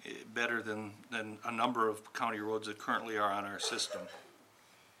better than a number of county roads that currently are on our system.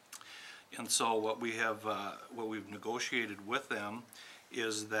 And so what we've negotiated with them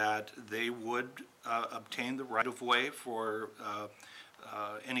is that they would obtain the right-of-way for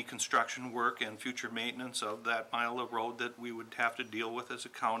any construction work and future maintenance of that mile of road that we would have to deal with as a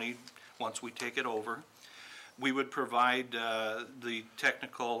county once we take it over. We would provide the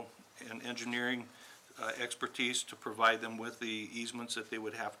technical and engineering expertise to provide them with the easements that they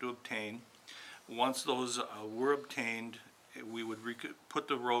would have to obtain. Once those were obtained, we would put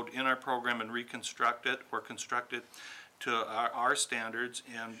the road in our program and reconstruct it or construct it to our standards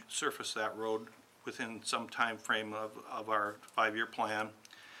and surface that road within some time frame of our 5-year plan.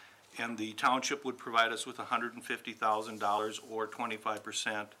 And the township would provide us with $150,000 or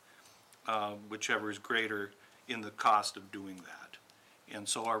 25%, whichever is greater in the cost of doing that. And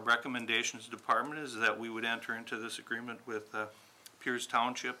so our recommendation as a department is that we would enter into this agreement with Pierce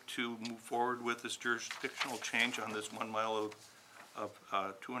Township to move forward with this jurisdictional change on this 1 mile of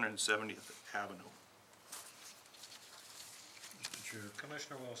 270th Avenue. Mr. Chair,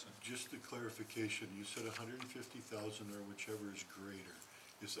 Commissioner Wilson. just a clarification, you said 150,000 or whichever is greater.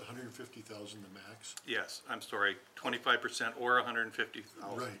 Is 150,000 the max? Yes, I'm sorry, 25% or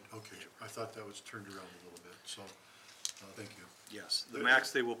 150,000. Right, okay. I thought that was turned around a little bit, so, thank you. Yes, the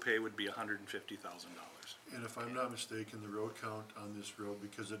max they will pay would be $150,000. And if I'm not mistaken, the road count on this road,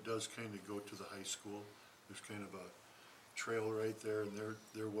 because it does kind of go to the high school, there's kind of a trail right there, and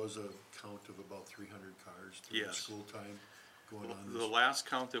there was a count of about 300 cars during Yes. school time going on The this. last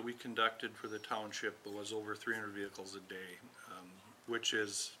count that we conducted for the township was over 300 vehicles a day, which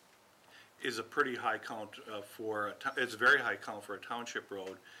is a pretty high count it's a very high count for a township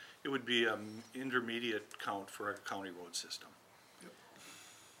road. It would be an intermediate count for a county road system. Yep.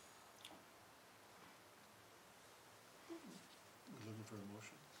 We're looking for a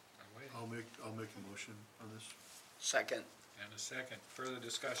motion? I'll make a motion on this. Second. And a second. Further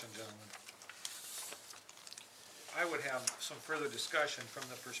discussion, gentlemen. I would have some further discussion from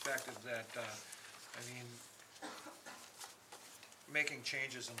the perspective that, making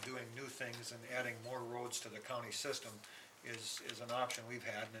changes and doing new things and adding more roads to the county system is an option we've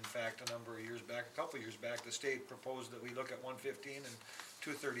had. And in fact, a couple of years back, the state proposed that we look at 115 and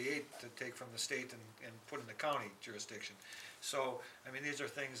 238 to take from the state and put in the county jurisdiction. So, these are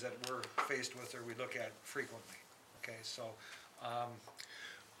things that we're faced with or we look at frequently. Okay, so, go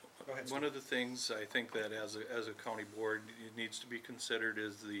ahead, Steve. One of the things I think that as a county board it needs to be considered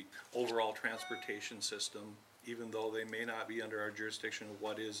is the overall transportation system, even though they may not be under our jurisdiction, of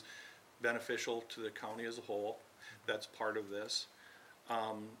what is beneficial to the county as a whole. That's part of this.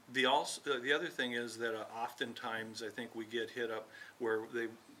 The other thing is that oftentimes I think we get hit up where the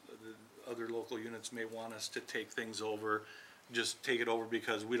other local units may want us to take things over, just take it over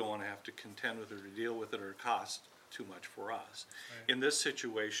because we don't want to have to contend with it or deal with it or cost too much for us. Right. In this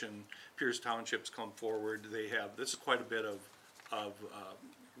situation, Pierce Township's come forward. This is quite a bit of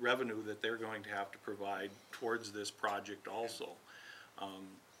revenue that they're going to have to provide towards this project also.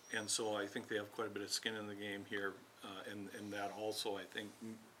 And so I think they have quite a bit of skin in the game here, and that also I think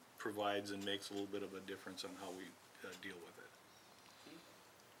provides and makes a little bit of a difference on how we deal with it.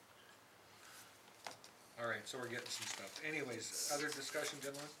 All right, so we're getting some stuff. Anyways, other discussion,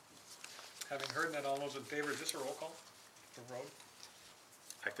 gentlemen? Having heard that, all those in favor, is this a roll call for road?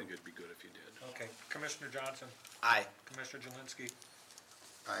 I think it'd be good if you did. Okay, Commissioner Johnson? Aye. Commissioner Jelinski?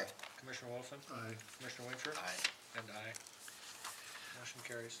 Aye. Commissioner Wilson? Aye. Commissioner Winter? Aye. And aye. Motion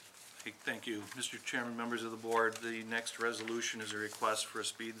carries. Hey, thank you. Mr. Chairman, members of the board, the next resolution is a request for a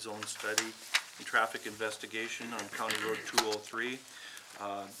speed zone study and traffic investigation on County Road 203.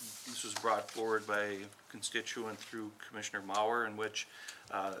 This was brought forward by a constituent through Commissioner Mauer, in which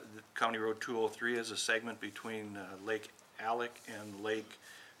the County Road 203 is a segment between Lake Alec and Lake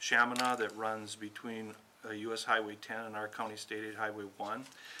Chaminade that runs between US Highway 10 and our County State Aid Highway 1.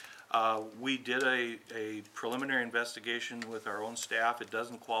 We did a preliminary investigation with our own staff. It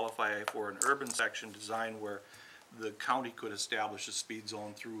doesn't qualify for an urban section design where the county could establish a speed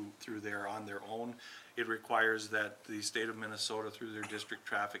zone through there on their own. It requires that the state of Minnesota, through their district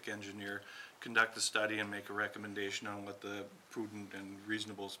traffic engineer, conduct a study and make a recommendation on what the prudent and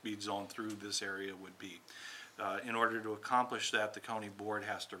reasonable speed zone through this area would be. In order to accomplish that, the county board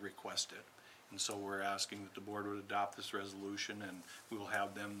has to request it. And so we're asking that the board would adopt this resolution, and we will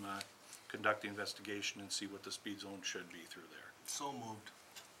have them conduct the investigation and see what the speed zone should be through there. So moved.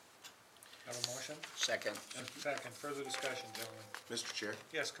 Have a motion? Second. And second. Further discussion, gentlemen? Mr. Chair?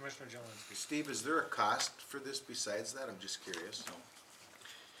 Yes, Commissioner Jelinski. Steve, is there a cost for this besides that? I'm just curious.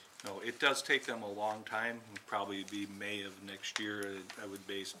 No, it does take them a long time, it'll probably be May of next year, I would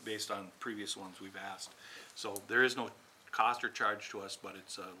based on previous ones we've asked. So there is no cost or charge to us, but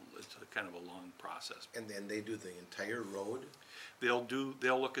it's a kind of a long process. And then they do the entire road?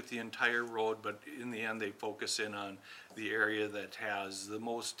 They'll look at the entire road, but in the end, they focus in on the area that has the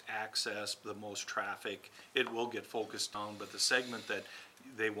most access, the most traffic. It will get focused on, but the segment that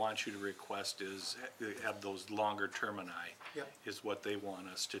they want you to request is, have those longer termini. Yep. Is what they want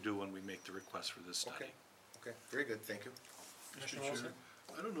us to do when we make the request for this study. Okay, very good, thank you. Mr. Commissioner Wilson? Chair,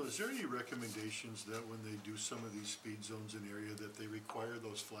 I don't know, is there any recommendations that when they do some of these speed zones in area that they require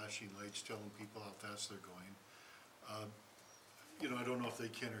those flashing lights telling people how fast they're going? You know, I don't know if they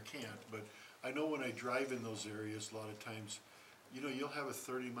can or can't, but I know when I drive in those areas, a lot of times, you know, you'll have a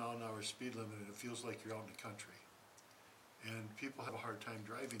 30-mile-an-hour speed limit and it feels like you're out in the country. And people have a hard time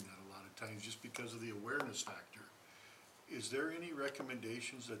driving that a lot of times just because of the awareness factor. Is there any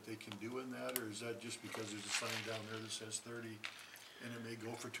recommendations that they can do in that, or is that just because there's a sign down there that says 30 and it may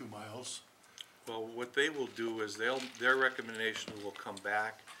go for 2 miles? Well, what they will do is their recommendation will come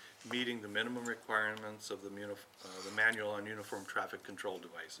back meeting the minimum requirements of the manual on uniform traffic control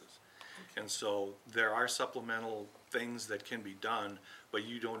devices. And so there are supplemental things that can be done, but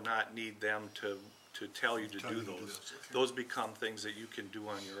you do not need them to tell you to do those. Okay. Those become things that you can do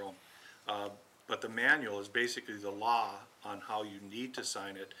on your own. But the manual is basically the law on how you need to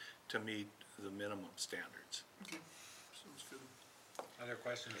sign it to meet the minimum standards. Okay, sounds good. Other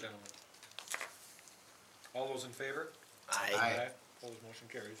questions, gentlemen? All those in favor? Aye. Opposed, motion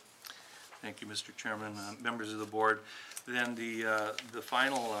carries. Thank you, Mr. Chairman, members of the board. Then the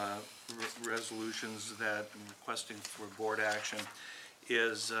final resolutions that I'm requesting for board action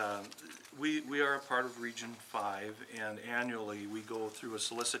is we are a part of Region 5, and annually we go through a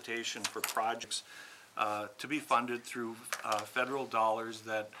solicitation for projects to be funded through federal dollars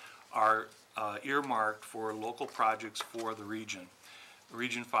that are earmarked for local projects for the region.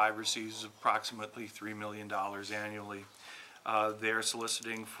 Region 5 receives approximately $3 million annually. They're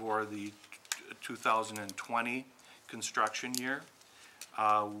soliciting for the 2020 construction year.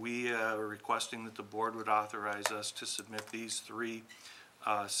 We are requesting that the board would authorize us to submit these 3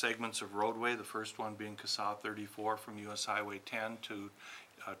 segments of roadway, the first one being CSA 34 from US Highway 10 to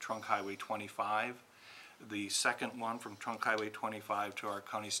Trunk Highway 25. The second one from Trunk Highway 25 to our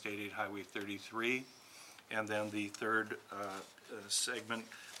County State Aid Highway 33. And then the third segment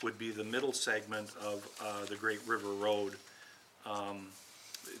would be the middle segment of the Great River Road.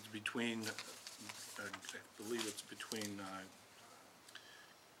 It's between, I believe it's between,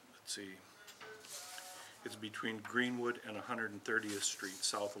 let's see, it's between Greenwood and 130th Street,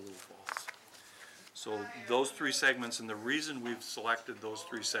 south of Little Falls. So those 3 segments, and the reason we've selected those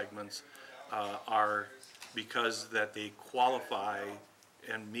 3 segments are because that they qualify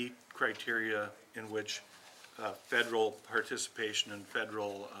and meet criteria in which federal participation and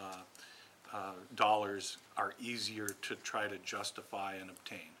federal dollars are easier to try to justify and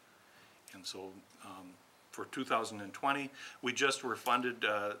obtain. And so for 2020, we just were funded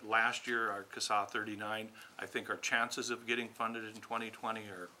last year, our CSA 39. I think our chances of getting funded in 2020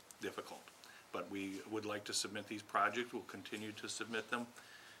 are difficult. But we would like to submit these projects. We'll continue to submit them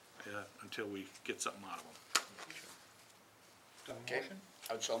until we get something out of them. Do I have a Okay. motion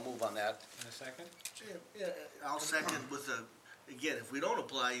I would so move on that. and a second? Yeah, I'll second with again, if we don't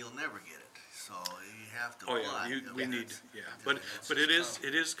apply, you'll never get it, so you have to Oh, apply. yeah, we need, yeah, but that's it just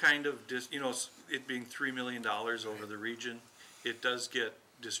is kind of, it being $3 million over the region, it does get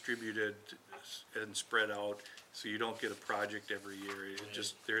distributed and spread out, so you don't get a project every year. It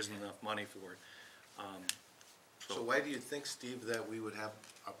just, there isn't enough money for it. So why do you think, Steve, that we would have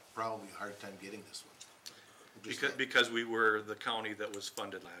a probably hard time getting this one? Because we were the county that was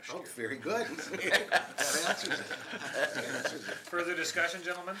funded last year. Oh, very good. That answers it. That answers it. Further discussion,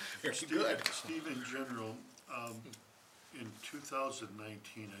 gentlemen? Very good. Steve, in general, in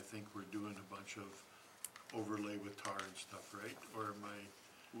 2019, I think we're doing a bunch of overlay with tar and stuff, right? Or am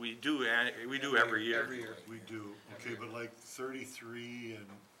I? We do every year. Every year. We do, okay, but like 33 and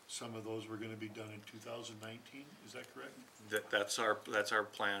some of those were gonna be done in 2019, is that correct? That's our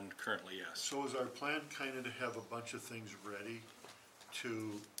plan currently, yes. So is our plan kinda to have a bunch of things ready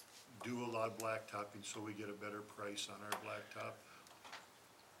to do a lot of blacktopping so we get a better price on our blacktop?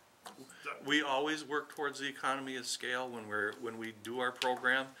 We always work towards the economy of scale when we do our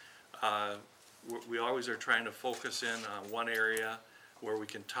program. We always are trying to focus in on one area where we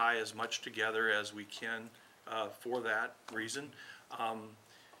can tie as much together as we can for that reason.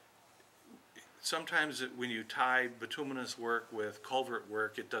 Sometimes when you tie bituminous work with culvert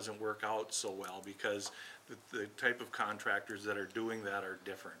work, it doesn't work out so well because the type of contractors that are doing that are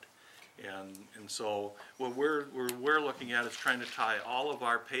different. And so what we're looking at is trying to tie all of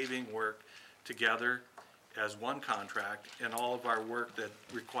our paving work together as one contract and all of our work that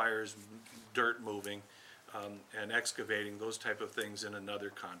requires dirt moving and excavating, those type of things in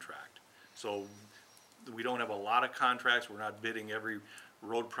another contract. So we don't have a lot of contracts. We're not bidding every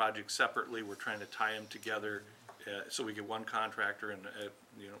road project separately. We're trying to tie them together so we get one contractor and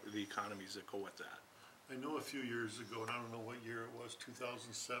you know, the economies that go with that. I know a few years ago, and I don't know what year it was,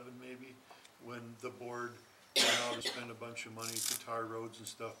 2007 maybe, when the board went out to spend a bunch of money to tar roads and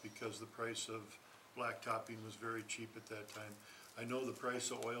stuff because the price of blacktopping was very cheap at that time. I know the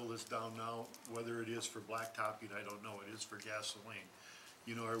price of oil is down now. Whether it is for blacktopping, I don't know. It is for gasoline.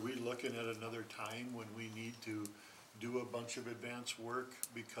 You know, are we looking at another time when we need to do a bunch of advanced work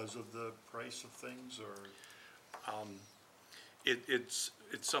because of the price of things, or? It's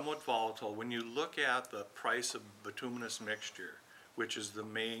somewhat volatile. When you look at the price of bituminous mixture, which is the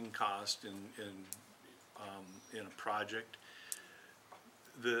main cost in a project,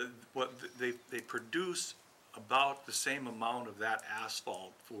 they produce about the same amount of that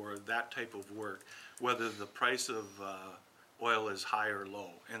asphalt for that type of work, whether the price of oil is high or low.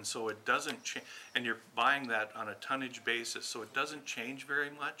 And so it doesn't change, and you're buying that on a tonnage basis, so it doesn't change very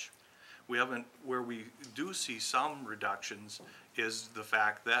much. We haven't, where we do see some reductions is the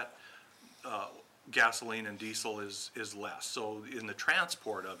fact that gasoline and diesel is less. So in the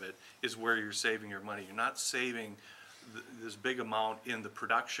transport of it is where you're saving your money. You're not saving this big amount in the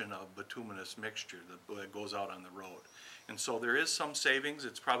production of bituminous mixture that goes out on the road. And so there is some savings.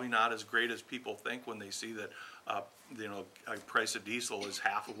 It's probably not as great as people think when they see that, you know, a price of diesel is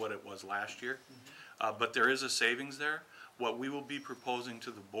half of what it was last year. But there is a savings there. What we will be proposing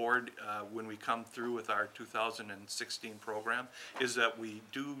to the board when we come through with our 2016 program is that we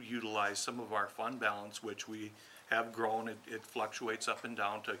do utilize some of our fund balance, which we have grown. It fluctuates up and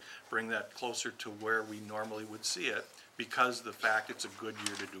down to bring that closer to where we normally would see it because of the fact it's a good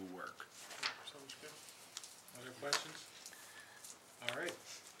year to do work. Sounds good. Other questions? All right.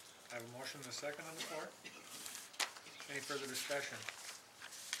 I have a motion and a second on the floor. Any further discussion?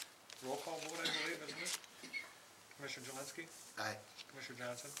 Roll call vote, I believe, isn't it? Commissioner Jelinski? Aye. Commissioner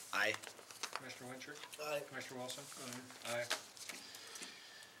Johnson? Aye. Commissioner Winchard? Aye. Commissioner Wilson? Aye.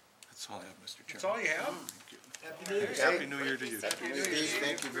 That's all I have, Mr. Chairman. That's all you have? Happy New Year. Happy New Year to you. Steve,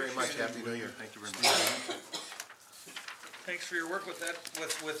 thank you very much. Happy New Year. Thank you very much. Thanks for your work with that,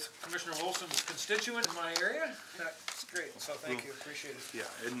 with Commissioner Wilson's constituent in my area. That's great, so thank you, appreciate it.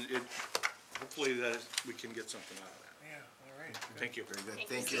 Yeah, and hopefully that we can get something out of that. Yeah, all right. good. Thank you. Very good.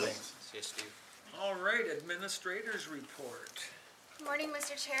 Thank you. See you, Steve. All right, administrators report. Good morning,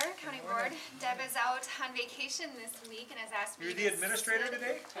 Mr. Chair, County Board. Deb is out on vacation this week and has asked me You're to the administrator sit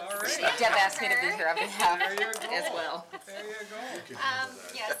today? All right. Deb asked me to be here on behalf There you go. as well. There you go.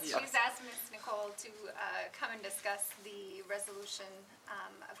 Yes, she's asked Ms. Nicole to come and discuss the resolution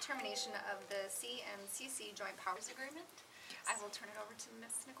of termination of the CMCC Joint Powers Agreement. I will turn it over to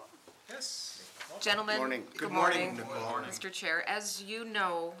Ms. Nicole. Yes. Gentlemen, Morning. good morning, Nicole. Mr. Chair. As you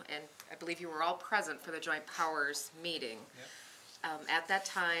know, and I believe you were all present for the Joint Powers meeting, at that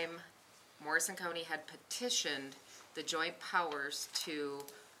time, Morrison County had petitioned the Joint Powers to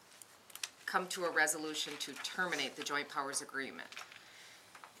come to a resolution to terminate the Joint Powers Agreement.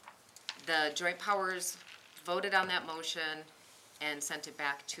 The Joint Powers voted on that motion and sent it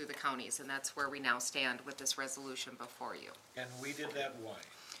back to the counties, and that's where we now stand with this resolution before you. And we did that why?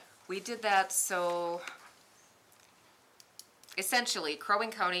 We did that so essentially, Crow Wing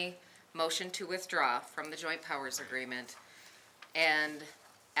County motioned to withdraw from the joint powers agreement. And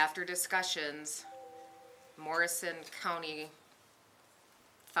after discussions, Morrison County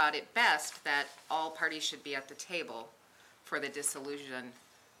thought it best that all parties should be at the table for the dissolution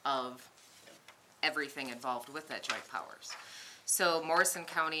of everything involved with that joint powers. So Morrison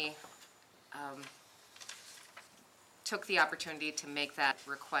County took the opportunity to make that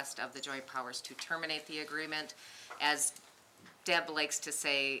request of the joint powers to terminate the agreement. As Deb likes to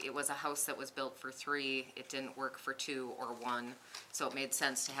say, it was a house that was built for 3, it didn't work for 2 or 1, so it made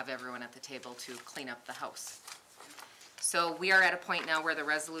sense to have everyone at the table to clean up the house. So we are at a point now where the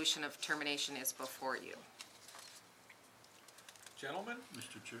resolution of termination is before you. Gentlemen,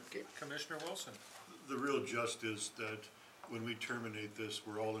 Mr. Chair, Commissioner Wilson. the real gist is that when we terminate this,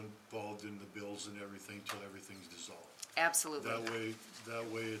 we're all involved in the bills and everything till everything's dissolved. Absolutely. That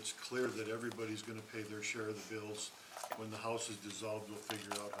way it's clear that everybody's gonna pay their share of the bills. When the house is dissolved, we'll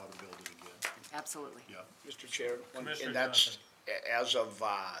figure out how to build it again. Absolutely. Yeah. Mr. Chair, Commissioner and that's as of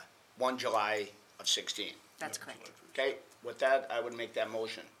 1 July of 16. That's correct. Okay, with that, I would make that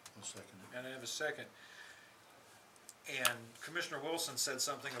motion. I'll second it. And I have a second. And Commissioner Wilson said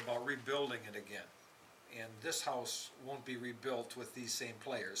something about rebuilding it again. And this house won't be rebuilt with these same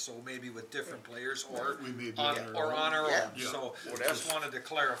players, so maybe with different players or We may be on our own. Yeah. So Whatever. just wanted to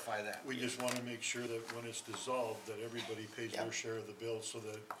clarify that. We just wanna make sure that when it's dissolved, that everybody pays Yeah. their share of the bills so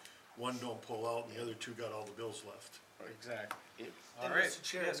that one don't pull out and the other 2 got all the bills left. Exactly. All And right. Mr.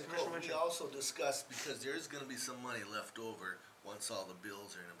 Chair, Yes, Nicole, Commissioner we Winchell. also discussed, because there is gonna be some money left over once all the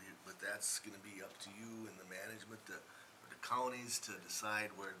bills are gonna be, but that's gonna be up to you and the management, the counties to decide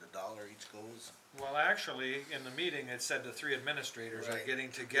where the dollar each goes. Well, actually, in the meeting, it said the 3 administrators are Right.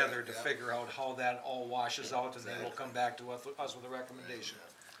 getting together to Yeah. figure out how that all washes out, and then we'll come back to us with a recommendation.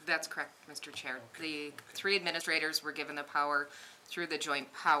 That's correct, Mr. Chair. The 3 administrators were given the power through the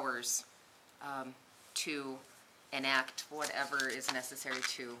joint powers to enact whatever is necessary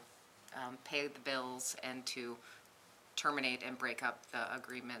to pay the bills and to terminate and break up the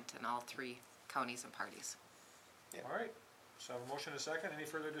agreement in all 3 counties and parties. All right, so a motion and a second, any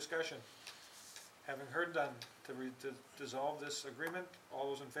further discussion? Having heard done, to dissolve this agreement,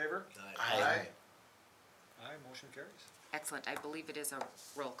 all those in favor? Aye. Aye, motion carries. Excellent. I believe it is a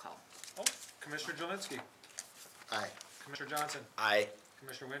roll call. Oh, Commissioner Jelinski, Aye. Commissioner Johnson, Aye.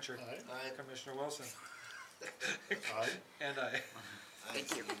 Commissioner Winchell, Aye. Commissioner Wilson, Aye. and I.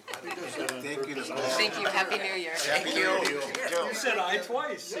 Thank you. Thank you, Nicole. Thank you. Happy New Year. Thank you. You said aye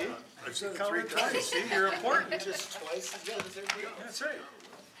twice, see? I've said it Counted 3 times. twice, see, you're important. Just twice as good as everybody else. That's right.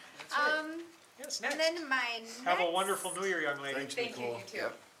 Yes, And next. then my Have a next- wonderful New Year, young lady. Thanks, Thank you, Nicole. you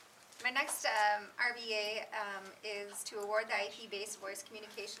too. My next RBA is to award the IP-based voice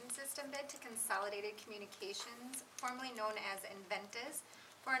communication system bid to Consolidated Communications, formerly known as Inventus,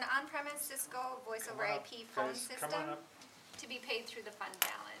 for an on-premise Cisco voice over Come on up, IP phone guys, come on system up. to be paid through the fund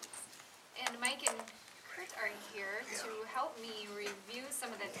balance. And Mike and Kurt are here to help me review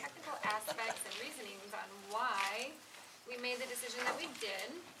some of the technical aspects and reasonings on why we made the decision that we did.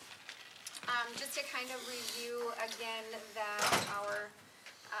 Just to kind of review again that our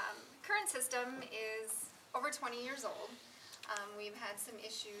current system is over 20 years old. We've had some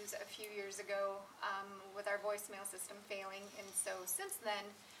issues a few years ago with our voicemail system failing, and so since then,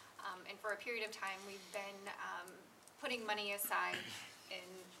 and for a period of time, we've been putting money aside in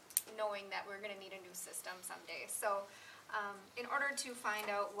knowing that we're gonna need a new system someday. So in order to find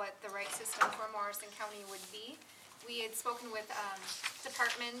out what the right system for Morrison County would be, we had spoken with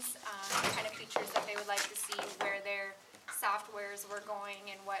departments, the kind of features that they would like to see, where their softwares were going,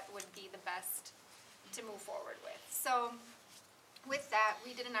 and what would be the best to move forward with. So with that,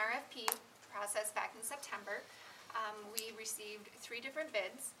 we did an RFP process back in September. We received 3 different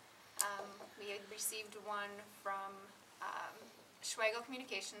bids. We had received one from Schwagel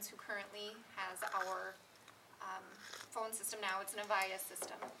Communications, who currently has our phone system now. It's an Avaya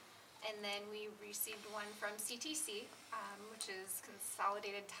system. And then we received one from CTC, which is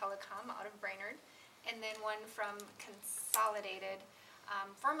Consolidated Telecom out of Brainerd. And then one from Consolidated,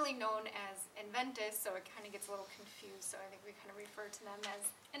 formerly known as Inventus, so it kind of gets a little confused. So I think we kind of refer to them as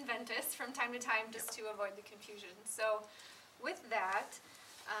Inventus from time to time, just to avoid the confusion. So with that,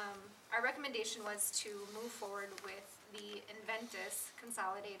 our recommendation was to move forward with the Inventus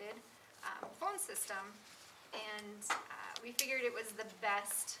Consolidated phone system. And we figured it was the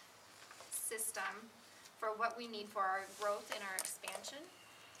best system for what we need for our growth and our expansion.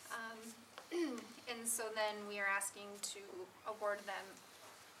 And so then we are asking to award them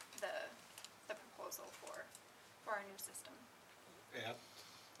the proposal for our new system. At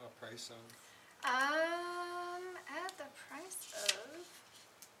a price of? at the price of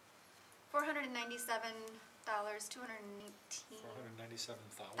 $497,218.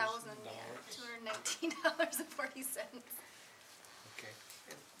 $219.40. Okay.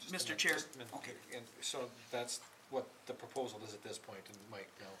 Mr. Chair, Okay, and so that's what the proposal is at this point, and Mike,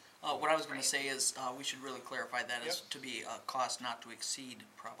 no. what I was gonna say is, we should really clarify that as to be a cost not to exceed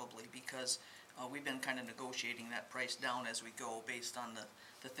probably, because, we've been kind of negotiating that price down as we go based on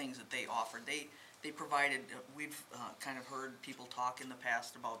the things that they offered. They provided, we've, kind of heard people talk in the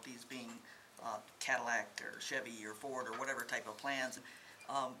past about these being, Cadillac or Chevy or Ford or whatever type of plans.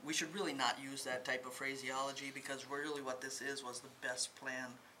 We should really not use that type of phraseology, because really what this was the best plan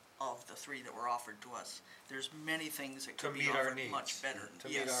of the three that were offered to us. There's many things that could be meet our offered needs. much better. To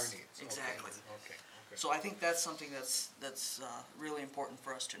meet our Yes, needs. Okay, exactly. Okay. So I think that's something that's really important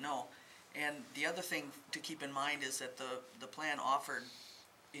for us to know. And the other thing to keep in mind is that the plan offered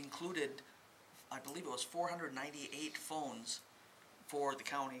included, I believe it was 498 phones for the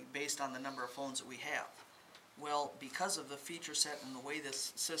county based on the number of phones that we have. Well, because of the feature set and the way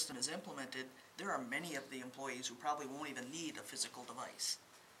this system is implemented, there are many of the employees who probably won't even need a physical device.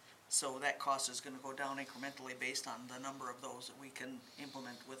 So that cost is gonna go down incrementally based on the number of those that we can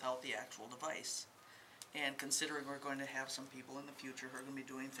implement without the actual device. And considering we're going to have some people in the future who are gonna be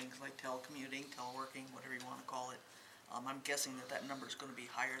doing things like telecommuting, teleworking, whatever you wanna call it, I'm guessing that number is gonna be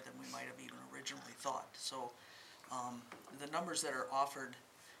higher than we might have even originally thought. So, the numbers that are offered,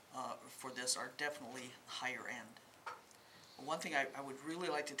 for this are definitely higher end. One thing I would really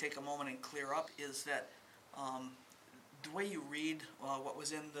like to take a moment and clear up is that, the way you read, what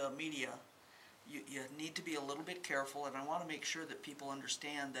was in the media, you need to be a little bit careful, and I wanna make sure that people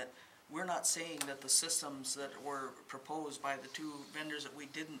understand that we're not saying that the systems that were proposed by the two vendors that we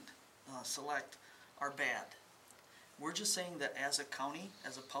didn't select are bad. We're just saying that as a county,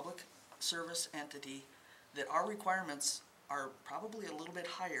 as a public service entity, that our requirements are probably a little bit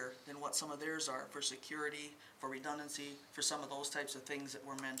higher than what some of theirs are for security, for redundancy, for some of those types of things that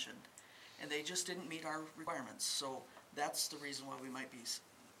were mentioned. And they just didn't meet our requirements, so that's the reason why we might be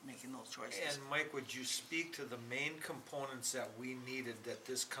making those choices. And Mike, would you speak to the main components that we needed that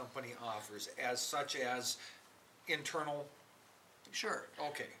this company offers, such as internal? Sure.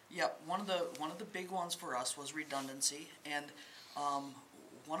 Okay. Yep, one of the big ones for us was redundancy, and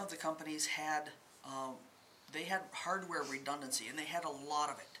one of the companies had they had hardware redundancy, and they had a lot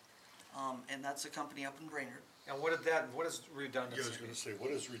of it, and that's a company up in Brainerd. And what does redundancy Yeah, I was gonna say,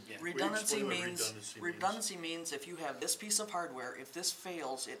 what is redundancy? Redundancy means if you have this piece of hardware, if this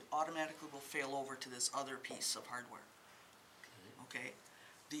fails, it automatically will fail over to this other piece of hardware. Okay?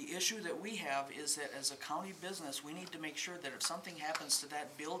 The issue that we have is that as a county business, we need to make sure that if something happens to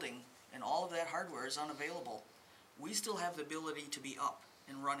that building and all of that hardware is unavailable, we still have the ability to be up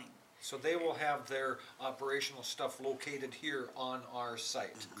and running. So they will have their operational stuff located here on our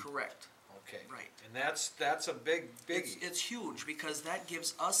site? Correct. Okay. Right. And that's a biggie. It's huge, because that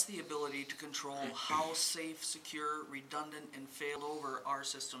gives us the ability to control how safe, secure, redundant, and failover our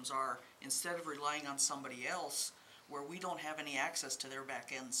systems are, instead of relying on somebody else where we don't have any access to their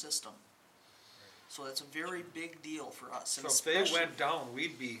back-end system. So that's a very big deal for us. So if they went down,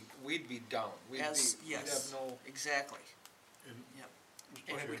 we'd be down. We'd have no. Exactly. And Yep.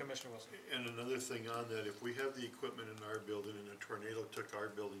 Go ahead, Commissioner Wilson. And another thing on that, if we have the equipment in our building and a tornado took our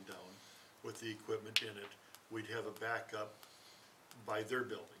building down with the equipment in it, we'd have a backup by their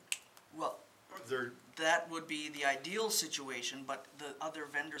building. Well, that would be the ideal situation, but the other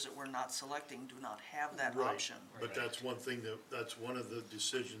vendors that we're not selecting do not have that Right. option. But that's one thing that's one of the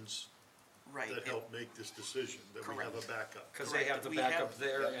decisions Right. that help make this decision, that we have a backup. Because they have the backup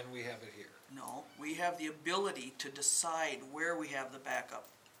there and we have it here. No, we have the ability to decide where we have the backup.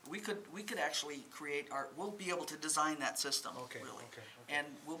 We could actually we'll be able to design that system, really. Okay.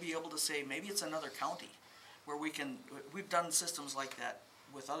 And we'll be able to say, maybe it's another county, where we've done systems like that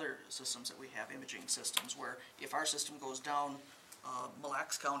with other systems that we have, imaging systems, where if our system goes down, Mille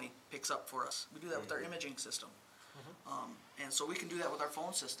Lacs County picks up for us. We do that with our imaging system. And so we can do that with our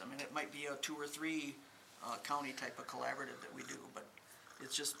phone system, and it might be a 2 or 3 county type of collaborative that we do, but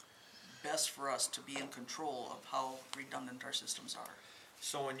it's just best for us to be in control of how redundant our systems are.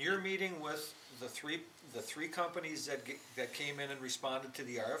 So when you're meeting with the three companies that came in and responded to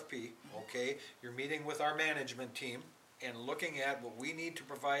the RFP, okay, you're meeting with our management team and looking at what we need to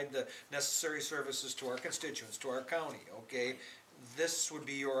provide the necessary services to our constituents, to our county, okay? This would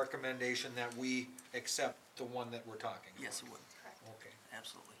be your recommendation that we accept the one that we're talking about? Yes, it would. Okay.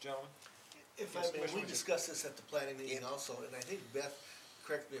 Absolutely. Gentlemen? If I may, we discussed this at the planning meeting also, and I think Beth,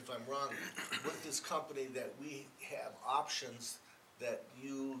 correct me if I'm wrong, with this company that we have options that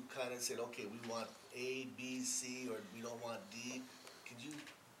you kinda said, okay, we want A, B, C, or we don't want D. Could you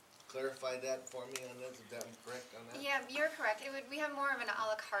clarify that for me on this, if that I'm correct on that? Yeah, you're correct. We have more of an à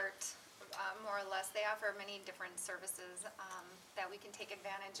la carte, more or less. They offer many different services that we can take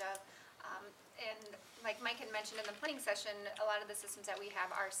advantage of. And like Mike had mentioned in the planning session, a lot of the systems that we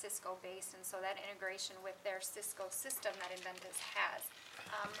have are Cisco-based, and so that integration with their Cisco system that Inventus has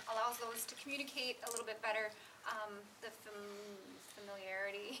allows those to communicate a little bit better. The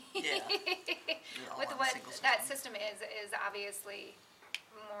familiarity Yeah. with what that system is obviously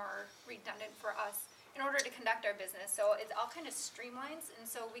more redundant for us in order to conduct our business. So it all kind of streamlines, and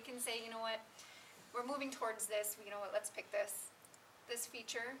so we can say, you know what, we're moving towards this, you know what, let's pick this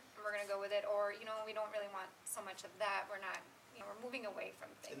feature, and we're gonna go with it, or, you know, we don't really want so much of that, we're not, you know, we're moving away from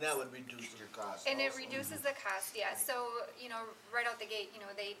things. And that would reduce your cost And it also. reduces the cost, yeah, so, you know, right out the gate, you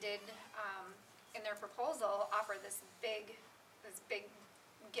know, they did, in their proposal, offer this big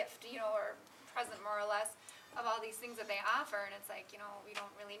gift, you know, or present more or less, of all these things that they offer, and it's like, you know, we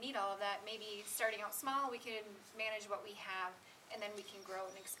don't really need all of that. Maybe starting out small, we can manage what we have, and then we can grow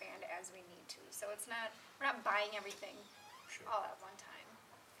and expand as we need to. So it's not, we're not buying everything all at one time.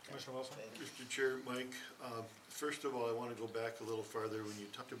 Commissioner Wilson? Mr. Chair, Mike, first of all, I want to go back a little farther when you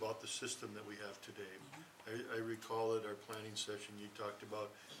talked about the system that we have today. I recall at our planning session, you talked about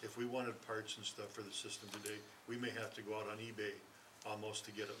if we wanted parts and stuff for the system today, we may have to go out on eBay almost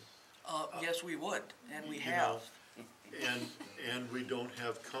to get them. Yes, we would, and we You have. know, and we don't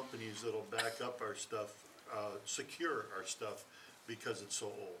have companies that'll back up our stuff, secure our stuff because it's so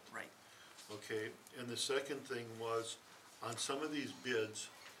old. Right. Okay, and the second thing was, on some of these bids,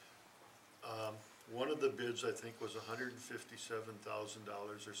 one of the bids, I think, was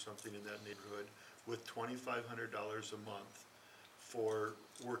 $157,000 or something in that neighborhood, with $2,500 a month for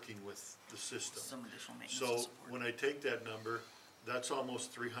working with the system. Some additional maintenance and So support. when I take that number, that's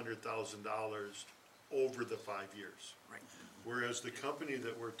almost $300,000 over the 5 years. Right. Whereas the company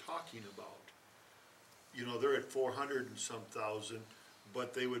that we're talking about, you know, they're at 400 and some thousand,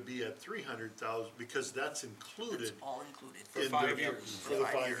 but they would be at 300,000 because that's included. It's all included. For in 5 their- years. For the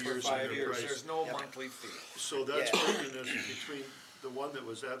 5 years. For in 5 their years, price. there's no Yep. monthly fee. So that's bringing us between the one that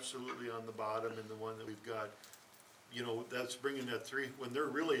was absolutely on the bottom and the one that we've got, you know, that's bringing that when they're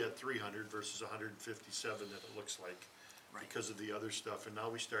really at 300 versus 157 that it looks like. Right. Because of the other stuff, and now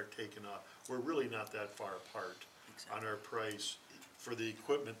we start taking off, we're really not that far apart on our price for the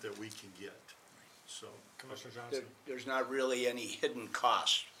equipment that we can get, so. Commissioner Johnson? There's not really any hidden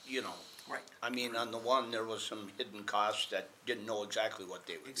costs, you know. Right. I mean, on the one, there was some hidden costs that didn't know exactly what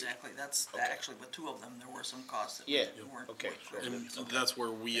they would be. Exactly, that's, Okay. actually, with two of them, there were some costs that Yeah, weren't. okay. And that's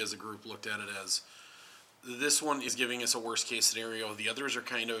where we as a group looked at it as, this one is giving us a worst case scenario, the others are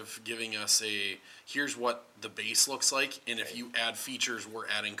kind of giving us here's what the base looks like, and if you add features, we're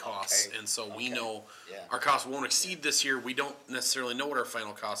adding costs. Okay. And so we Okay. know Yeah. our costs won't exceed this year, we don't necessarily know what our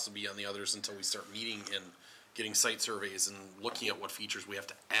final costs will be on the others until we start meeting and getting site surveys and looking at what features we have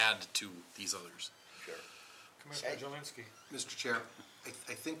to add to these others. Sure. Commissioner Jelinski? Mr. Chair,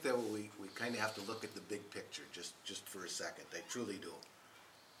 I think that we kind of have to look at the big picture just for a second. I truly do.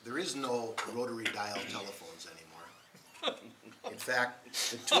 There is no rotary dial telephones anymore. In fact,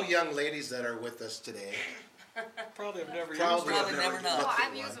 the two young ladies that are with us today Probably have never probably have Probably never never looked Oh, at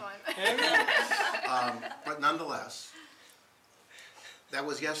I've used one. But nonetheless, that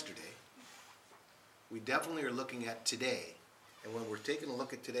was yesterday. We definitely are looking at today. And when we're taking a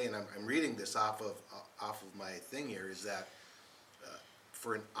look at today, and I'm reading this off of my thing here, is that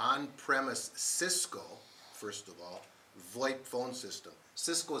for an on-premise Cisco, first of all, VoIP phone system.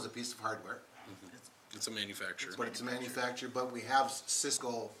 Cisco is a piece of hardware, It's a manufacturer. but it's a manufacturer, but we have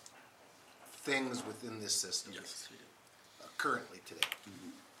Cisco things within this system. Yes. Currently today.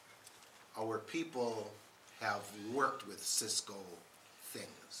 Our people have worked with Cisco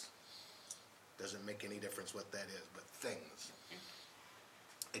things. Doesn't make any difference what that is, but things.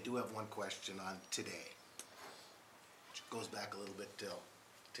 I do have one question on today, which goes back a little bit to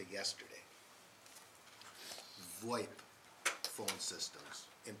yesterday. VoIP phone systems,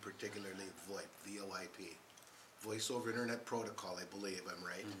 in particularly VoIP, VoIP, Voice over Internet Protocol, I believe, I'm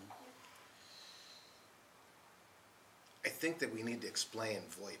right? I think that we need to explain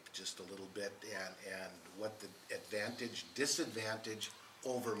VoIP just a little bit and what the advantage, disadvantage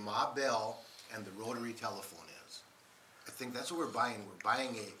over Ma Bell and the rotary telephone is. I think that's what we're buying. We're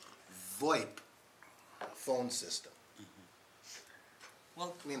buying a VoIP phone system.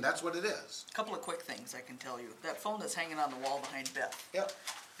 Well, I mean, that's what it is. a couple of quick things I can tell you. That phone that's hanging on the wall behind Beth Yep,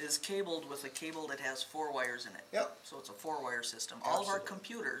 is cabled with a cable that has 4 wires in it. Yep. So it's a 4-wire system. All of our Absolutely.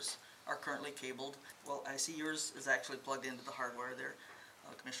 computers are currently cabled. Well, I see yours is actually plugged into the hardwire there,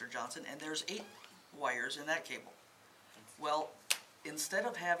 Commissioner Johnson, and there's 8 wires in that cable. Well, instead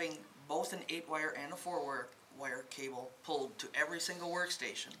of having both an 8-wire and a 4-wire cable pulled to every single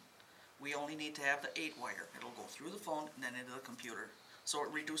workstation, we only need to have the 8-wire. It'll go through the phone and then into the computer. So it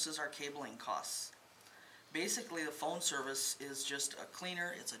reduces our cabling costs. Basically, the phone service is just a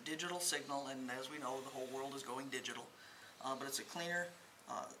cleaner, it's a digital signal, and as we know, the whole world is going digital. But it's a cleaner,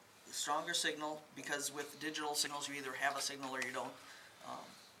 stronger signal, because with digital signals, you either have a signal or you don't.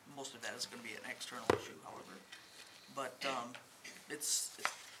 Most of that is going to be an external issue, however. But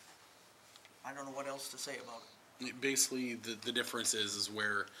I don't know what else to say about it. Basically, the difference is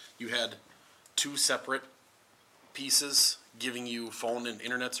where you had 2 separate pieces giving you phone and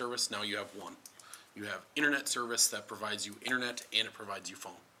internet service, now you have 1. You have internet service that provides you internet and it provides you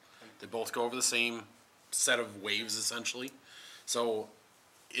phone. They both go over the same set of waves essentially. So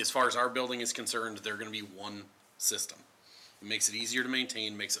as far as our building is concerned, they're gonna be one system. It makes it easier to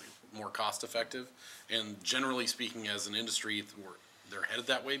maintain, makes it more cost effective, and generally speaking, as an industry, they're headed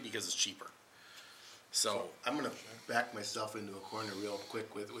that way because it's cheaper. So I'm gonna back myself into a corner real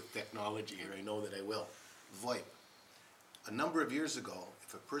quick with technology here, I know that I will. VoIP. A number of years ago,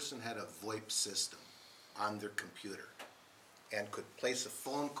 if a person had a VoIP system on their computer and could place a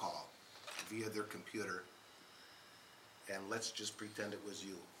phone call via their computer, and let's just pretend it was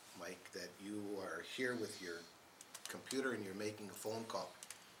you, Mike, that you are here with your computer and you're making a phone call,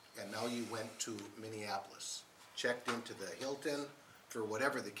 and now you went to Minneapolis, checked into the Hilton for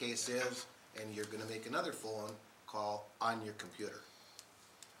whatever the case is, and you're gonna make another phone call on your computer.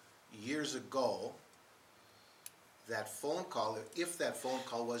 Years ago, that phone call, if that phone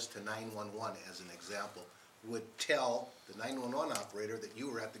call was to 911 as an example, would tell the 911 operator that you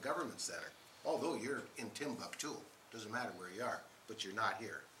were at the government center. Although you're in Timbuktu, doesn't matter where you are, but you're not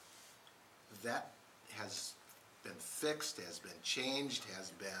here. That has been fixed, has been changed, has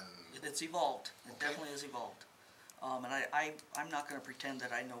been... It's evolved. It Okay. definitely has evolved. And I'm not gonna pretend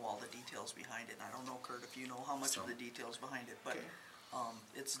that I know all the details behind it. I don't know, Kurt, if you know how much of the details behind it, but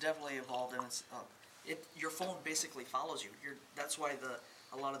it's definitely evolved, and it's your phone basically follows you. That's why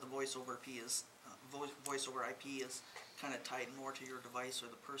a lot of the voice over IP is kind of tied more to your device or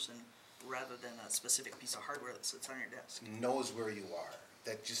the person rather than a specific piece of hardware that sits on your desk. knows where you are.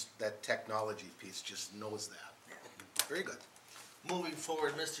 That technology piece just knows that. Yeah. Very good. Moving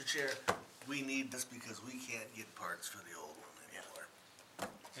forward, Mr. Chair, we need this because we can't get parts for the old one anymore.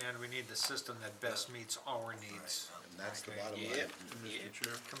 And we need the system that best meets our needs. And that's the bottom Yeah. line. Mr.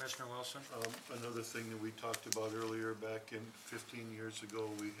 Chair, Commissioner Wilson? another thing that we talked about earlier, back in 15 years ago,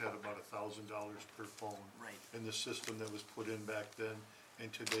 we had about $1,000 per phone. Right. In the system that was put in back then,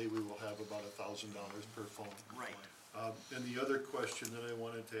 and today we will have about $1,000 per phone. Right. And the other question that I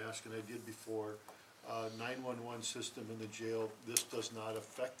wanted to ask, and I did before, 911 system in the jail, this does not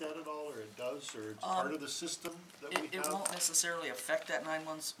affect that at all, or it does, or it's part of the system that we have? It won't necessarily affect that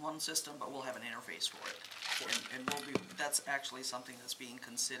 911 system, but we'll have an interface for it. And that's actually something that's being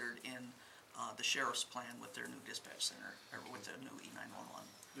considered in the sheriff's plan with their new dispatch center, or with their new E911.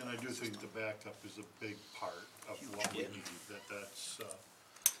 And I do think the backup is a big part of what we need,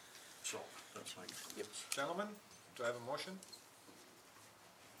 that's my comments. Gentlemen, do I have a motion?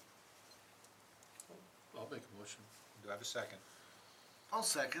 I'll make a motion. Do I have a second? I'll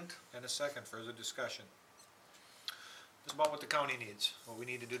second. And a second, further discussion. It's about what the county needs, what we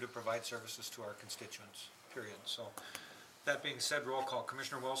need to do to provide services to our constituents, period. So, that being said, roll call.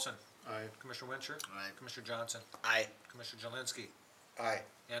 Commissioner Wilson? Aye. Commissioner Wincher? Aye. Commissioner Johnson? Aye. Commissioner Jelinski? Aye.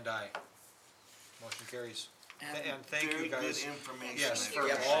 And aye. Motion carries. And And thank you guys. Very good information. Yes, I for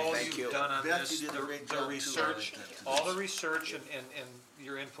appreciate all it. Thank you've you. done on Beth, this, you did a great the job, too, research, on it. all the research and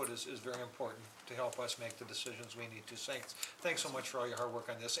your input is very important to help us make the decisions we need to. Thanks so much for all your hard work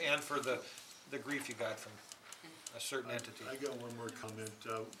on this and for the grief you got from a certain entity. I got one more comment,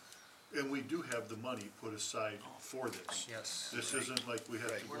 and we do have the money put aside for this. Yes. This isn't like we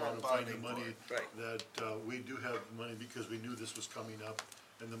have to go We're out not and find the bonding money, for it. that, we do have the money because we knew this was coming up,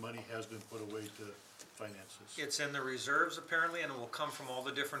 and the money has been put away to finance this. It's in the reserves apparently, and it will come from all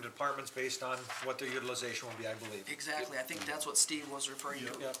the different departments based on what their utilization will be, I believe. Exactly, I think that's what Steve was referring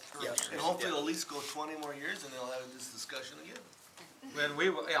to Yep. earlier. And hopefully it'll at least go 20 more years and they'll have this discussion again. And we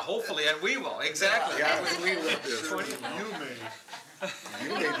will, yeah, hopefully, and we will, exactly. You may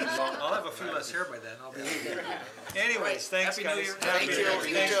be long. I'll have a few less hair by then, I'll be. Anyways, thanks Happy New guys. Year. Happy New Year.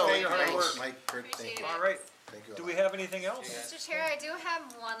 Thanks for your hard work. Thanks, Mike, Kurt, thank you. All right, Thank you a do lot. we have anything else? Mr. Chair, I do have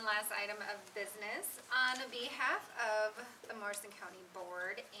one last item of business. On behalf of the Morrison County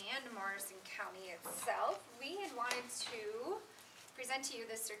Board and Morrison County itself, we had wanted to present to you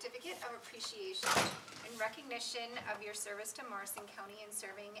this certificate of appreciation in recognition of your service to Morrison County and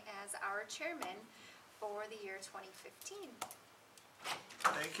serving as our chairman for the year 2015.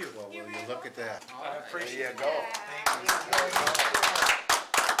 Thank you. Well, will you look at that? I appreciate it. There you go.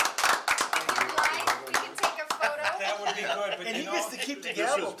 We can take a photo. That would be good, but And you he know. gets to keep the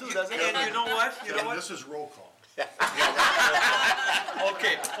gavel too, doesn't he? And you know what? You know Kevin, what? this is roll call.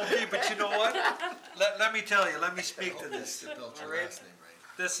 Okay, but you know what? Let me tell you, let me speak to this. Spelled your All right? last name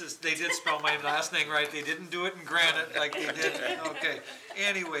right. This is, they did spell my last name right, they didn't do it in granite like they did, okay.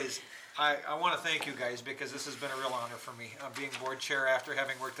 Anyways, I wanna thank you guys, because this has been a real honor for me, being board chair after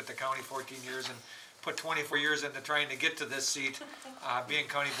having worked at the county 14 years and put 24 years into trying to get to this seat. Being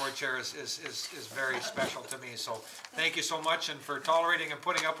county board chair is very special to me, so thank you so much, and for tolerating and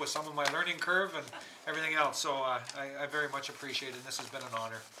putting up with some of my learning curve and everything else, so I very much appreciate it, and this has been an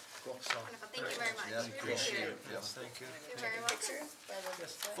honor. So, Wonderful, thank you very much. Yeah, We appreciate it. yes, thank you. You're very welcome.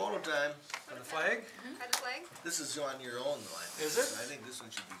 Photo time. For the flag? By the flag? This is on your own though, I think. Is it? I think this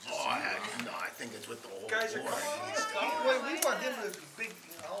one should be just. Oh, no, I think it's with the whole Guys are board. Wait, we want him to big,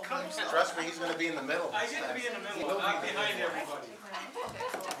 all by himself. Trust me, he's gonna be in the middle. I get to be in the middle, not behind everybody.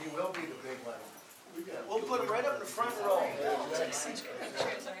 He will be the big one. We'll put him right up in the front row. Gentlemen,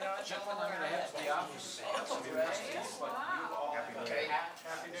 I'm gonna head to the office. Okay.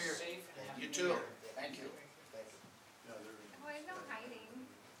 Happy New Year. Safe. You too. Thank you. Oh, I know hiding.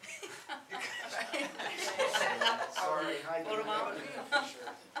 Sorry, hi. Put him out.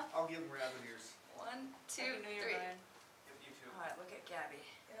 I'll give him rabbit ears. 1, 2, 3. All right, look at Gabby.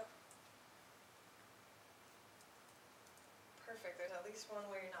 Yep. Perfect, there's at least one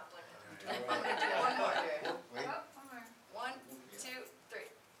where you're not blinking. I'm gonna do one more. Wait. Oh, one more. 1, 2, 3.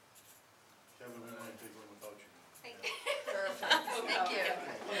 Kevin, we might take one without you. Thank you. Perfect. Thank you.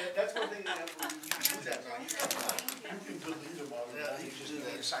 That's one thing that you can do that now. You can delete them out of Yeah, the you can do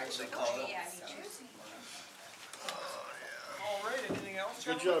that. Signs they call it. All right, anything else?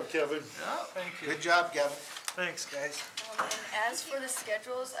 Good job, Kevin. Thank you. Good job, Kevin. Thanks, guys. And as for the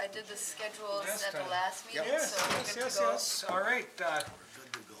schedules, I did the schedules Last at the time. last meeting, Yes, so we're yes, good yes, to go. yes. All right, Good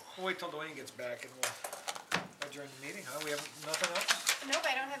to go. we'll wait till Dwayne gets back and we'll adjourn the meeting, huh? We have nothing else? Nope,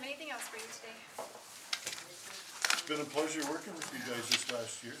 I don't have anything else for you today. It's been a pleasure working with you guys this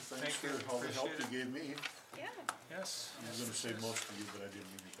last year. Thanks Thank for you. all the help you Appreciate gave me. Yeah. Yes. I was gonna say most of you, but I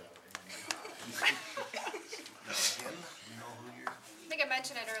didn't mean it that way. Now, again, you know who you're. I think I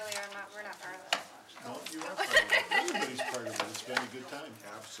mentioned it earlier, we're not part of that. No, you are part of it. Everybody's part of it. It's been a good time.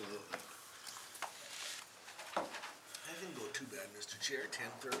 Absolutely. I didn't go too bad, Mr. Chair,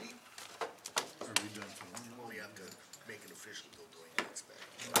 10:30. Are we done filming? Well, we have to make it official till Dwayne gets back.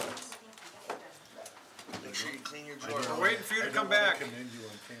 Make sure you clean your drawer. We're waiting for you to come I back. don't wanna commend you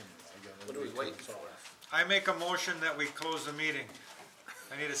on camera. I gotta What are we wait waiting till for? it's off. I make a motion that we close the meeting.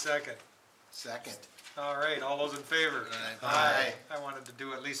 I need a second. Second. All right, all those in favor? Aye. I wanted to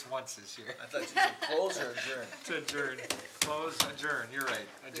do at least once this year. I thought you said close or adjourn. To adjourn. Close, adjourn, you're right,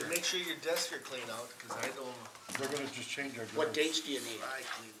 And adjourn. make sure your desks are clean out, because I don't. They're gonna just change our. What drawers. dates do you need? I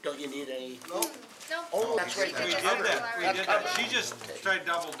clean. Don't you need any? No, No. Oh, that's right. We did Covered. that, we That's did that. covered. She just tried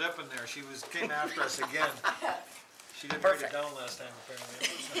double dipping there. She came after us again. She didn't write it Perfect. down last time,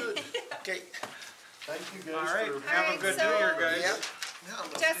 apparently. good. Okay. Thank you All guys right, for. have a Alright, good so- New Year, guys. Yep. Now, I'm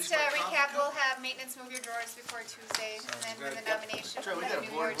gonna Just to finish my coffee recap, cup. we'll have maintenance move your drawers before Tuesday, and then for the nomination Sure, for we the got a new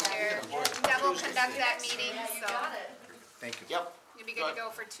board- board chair. we got a board- Deb will conduct that meeting, so Thank you. Yep. you'll be good to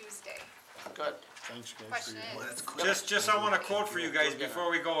go for Tuesday. Good. Thanks, guys, for Question your is, help. That's quick. Just I want a quote for you guys before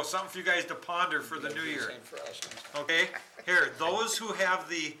we go, something for you guys to ponder for the new year. Same for us. Okay, here, those who have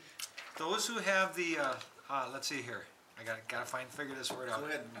the, let's see here, I gotta figure this word out. Go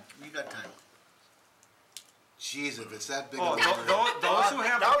ahead, you got time. Jeez, if it's that big Oh, of a number. those who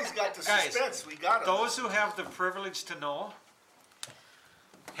have, Now he's got the guys, suspense, we got him. those who have the privilege to know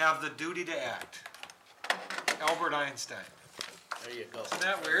have the duty to act. Albert Einstein. There you go. Isn't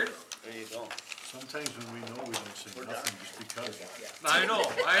that weird? There you go. Sometimes when we know, we don't say nothing just because. I know.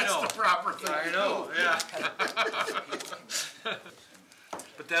 That's the proper thing. I know, yeah.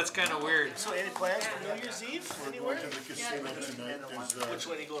 But that's kinda weird. So any plans for New Year's Eve We're anywhere? going to the casino tonight. There's, Which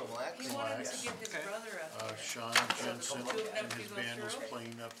way do you go, to Black? He wanted to give his brother Sean Jensen and his band was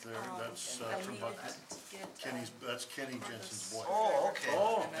playing up there. That's, from that's Kenny Jensen's boy. Oh, okay.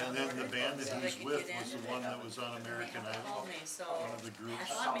 Oh, And then the band that he's with was the one that was on American Idol, one of the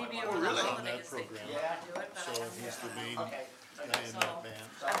groups really? on that program. So he's the main guy in that band.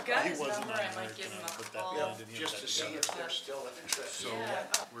 I've got He his wasn't number, on I might American give him Idol, a but that call. band and him Just got to see together. if they're still interested. So,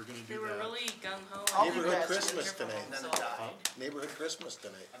 we're gonna They do were that. really gung ho. Neighborhood Christmas tonight. So, Neighborhood Christmas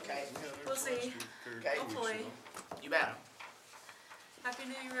tonight. Okay. we'll see. Okay. Hopefully. You bet. Happy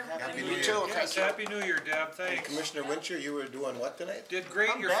New Year, everybody. Happy New You Year. too, Yes, thank you. Happy New Year, Deb, thanks. Commissioner Winter, you were doing what tonight? Did great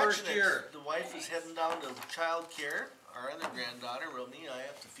I'm your back first next. year. The wife is heading down to childcare. Our other granddaughter, me, I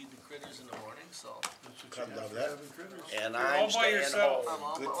have to feed the critters in the morning, so. I love that. And You're I'm all by staying yourself. home.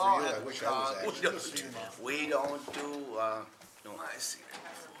 all- Good well, for I'll you, I have wish the I was dog. actually. We don't do, no, I see it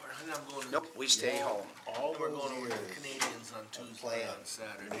before. And I'm going to. nope, we stay home. All We're those going over to the years. Canadians on Tuesday and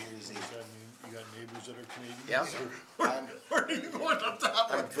Saturday. Does that mean you got neighbors that are Canadian? Yeah. I'm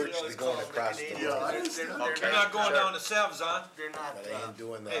I'm virtually going across the road, You're not going down to Sev's, huh? They're not, but I ain't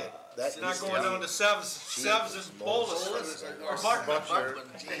doing that. That Not used to going be- down to Sev's and Bolus. Or Buckman.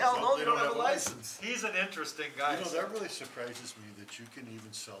 hell no, They they don't have a license. He's an interesting guy. You know, that really surprises me that you can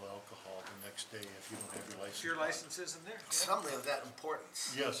even sell alcohol the next day if you don't have your license. Your license isn't there. Something of that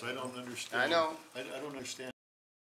importance. Yes, I don't understand. I know. I don't understand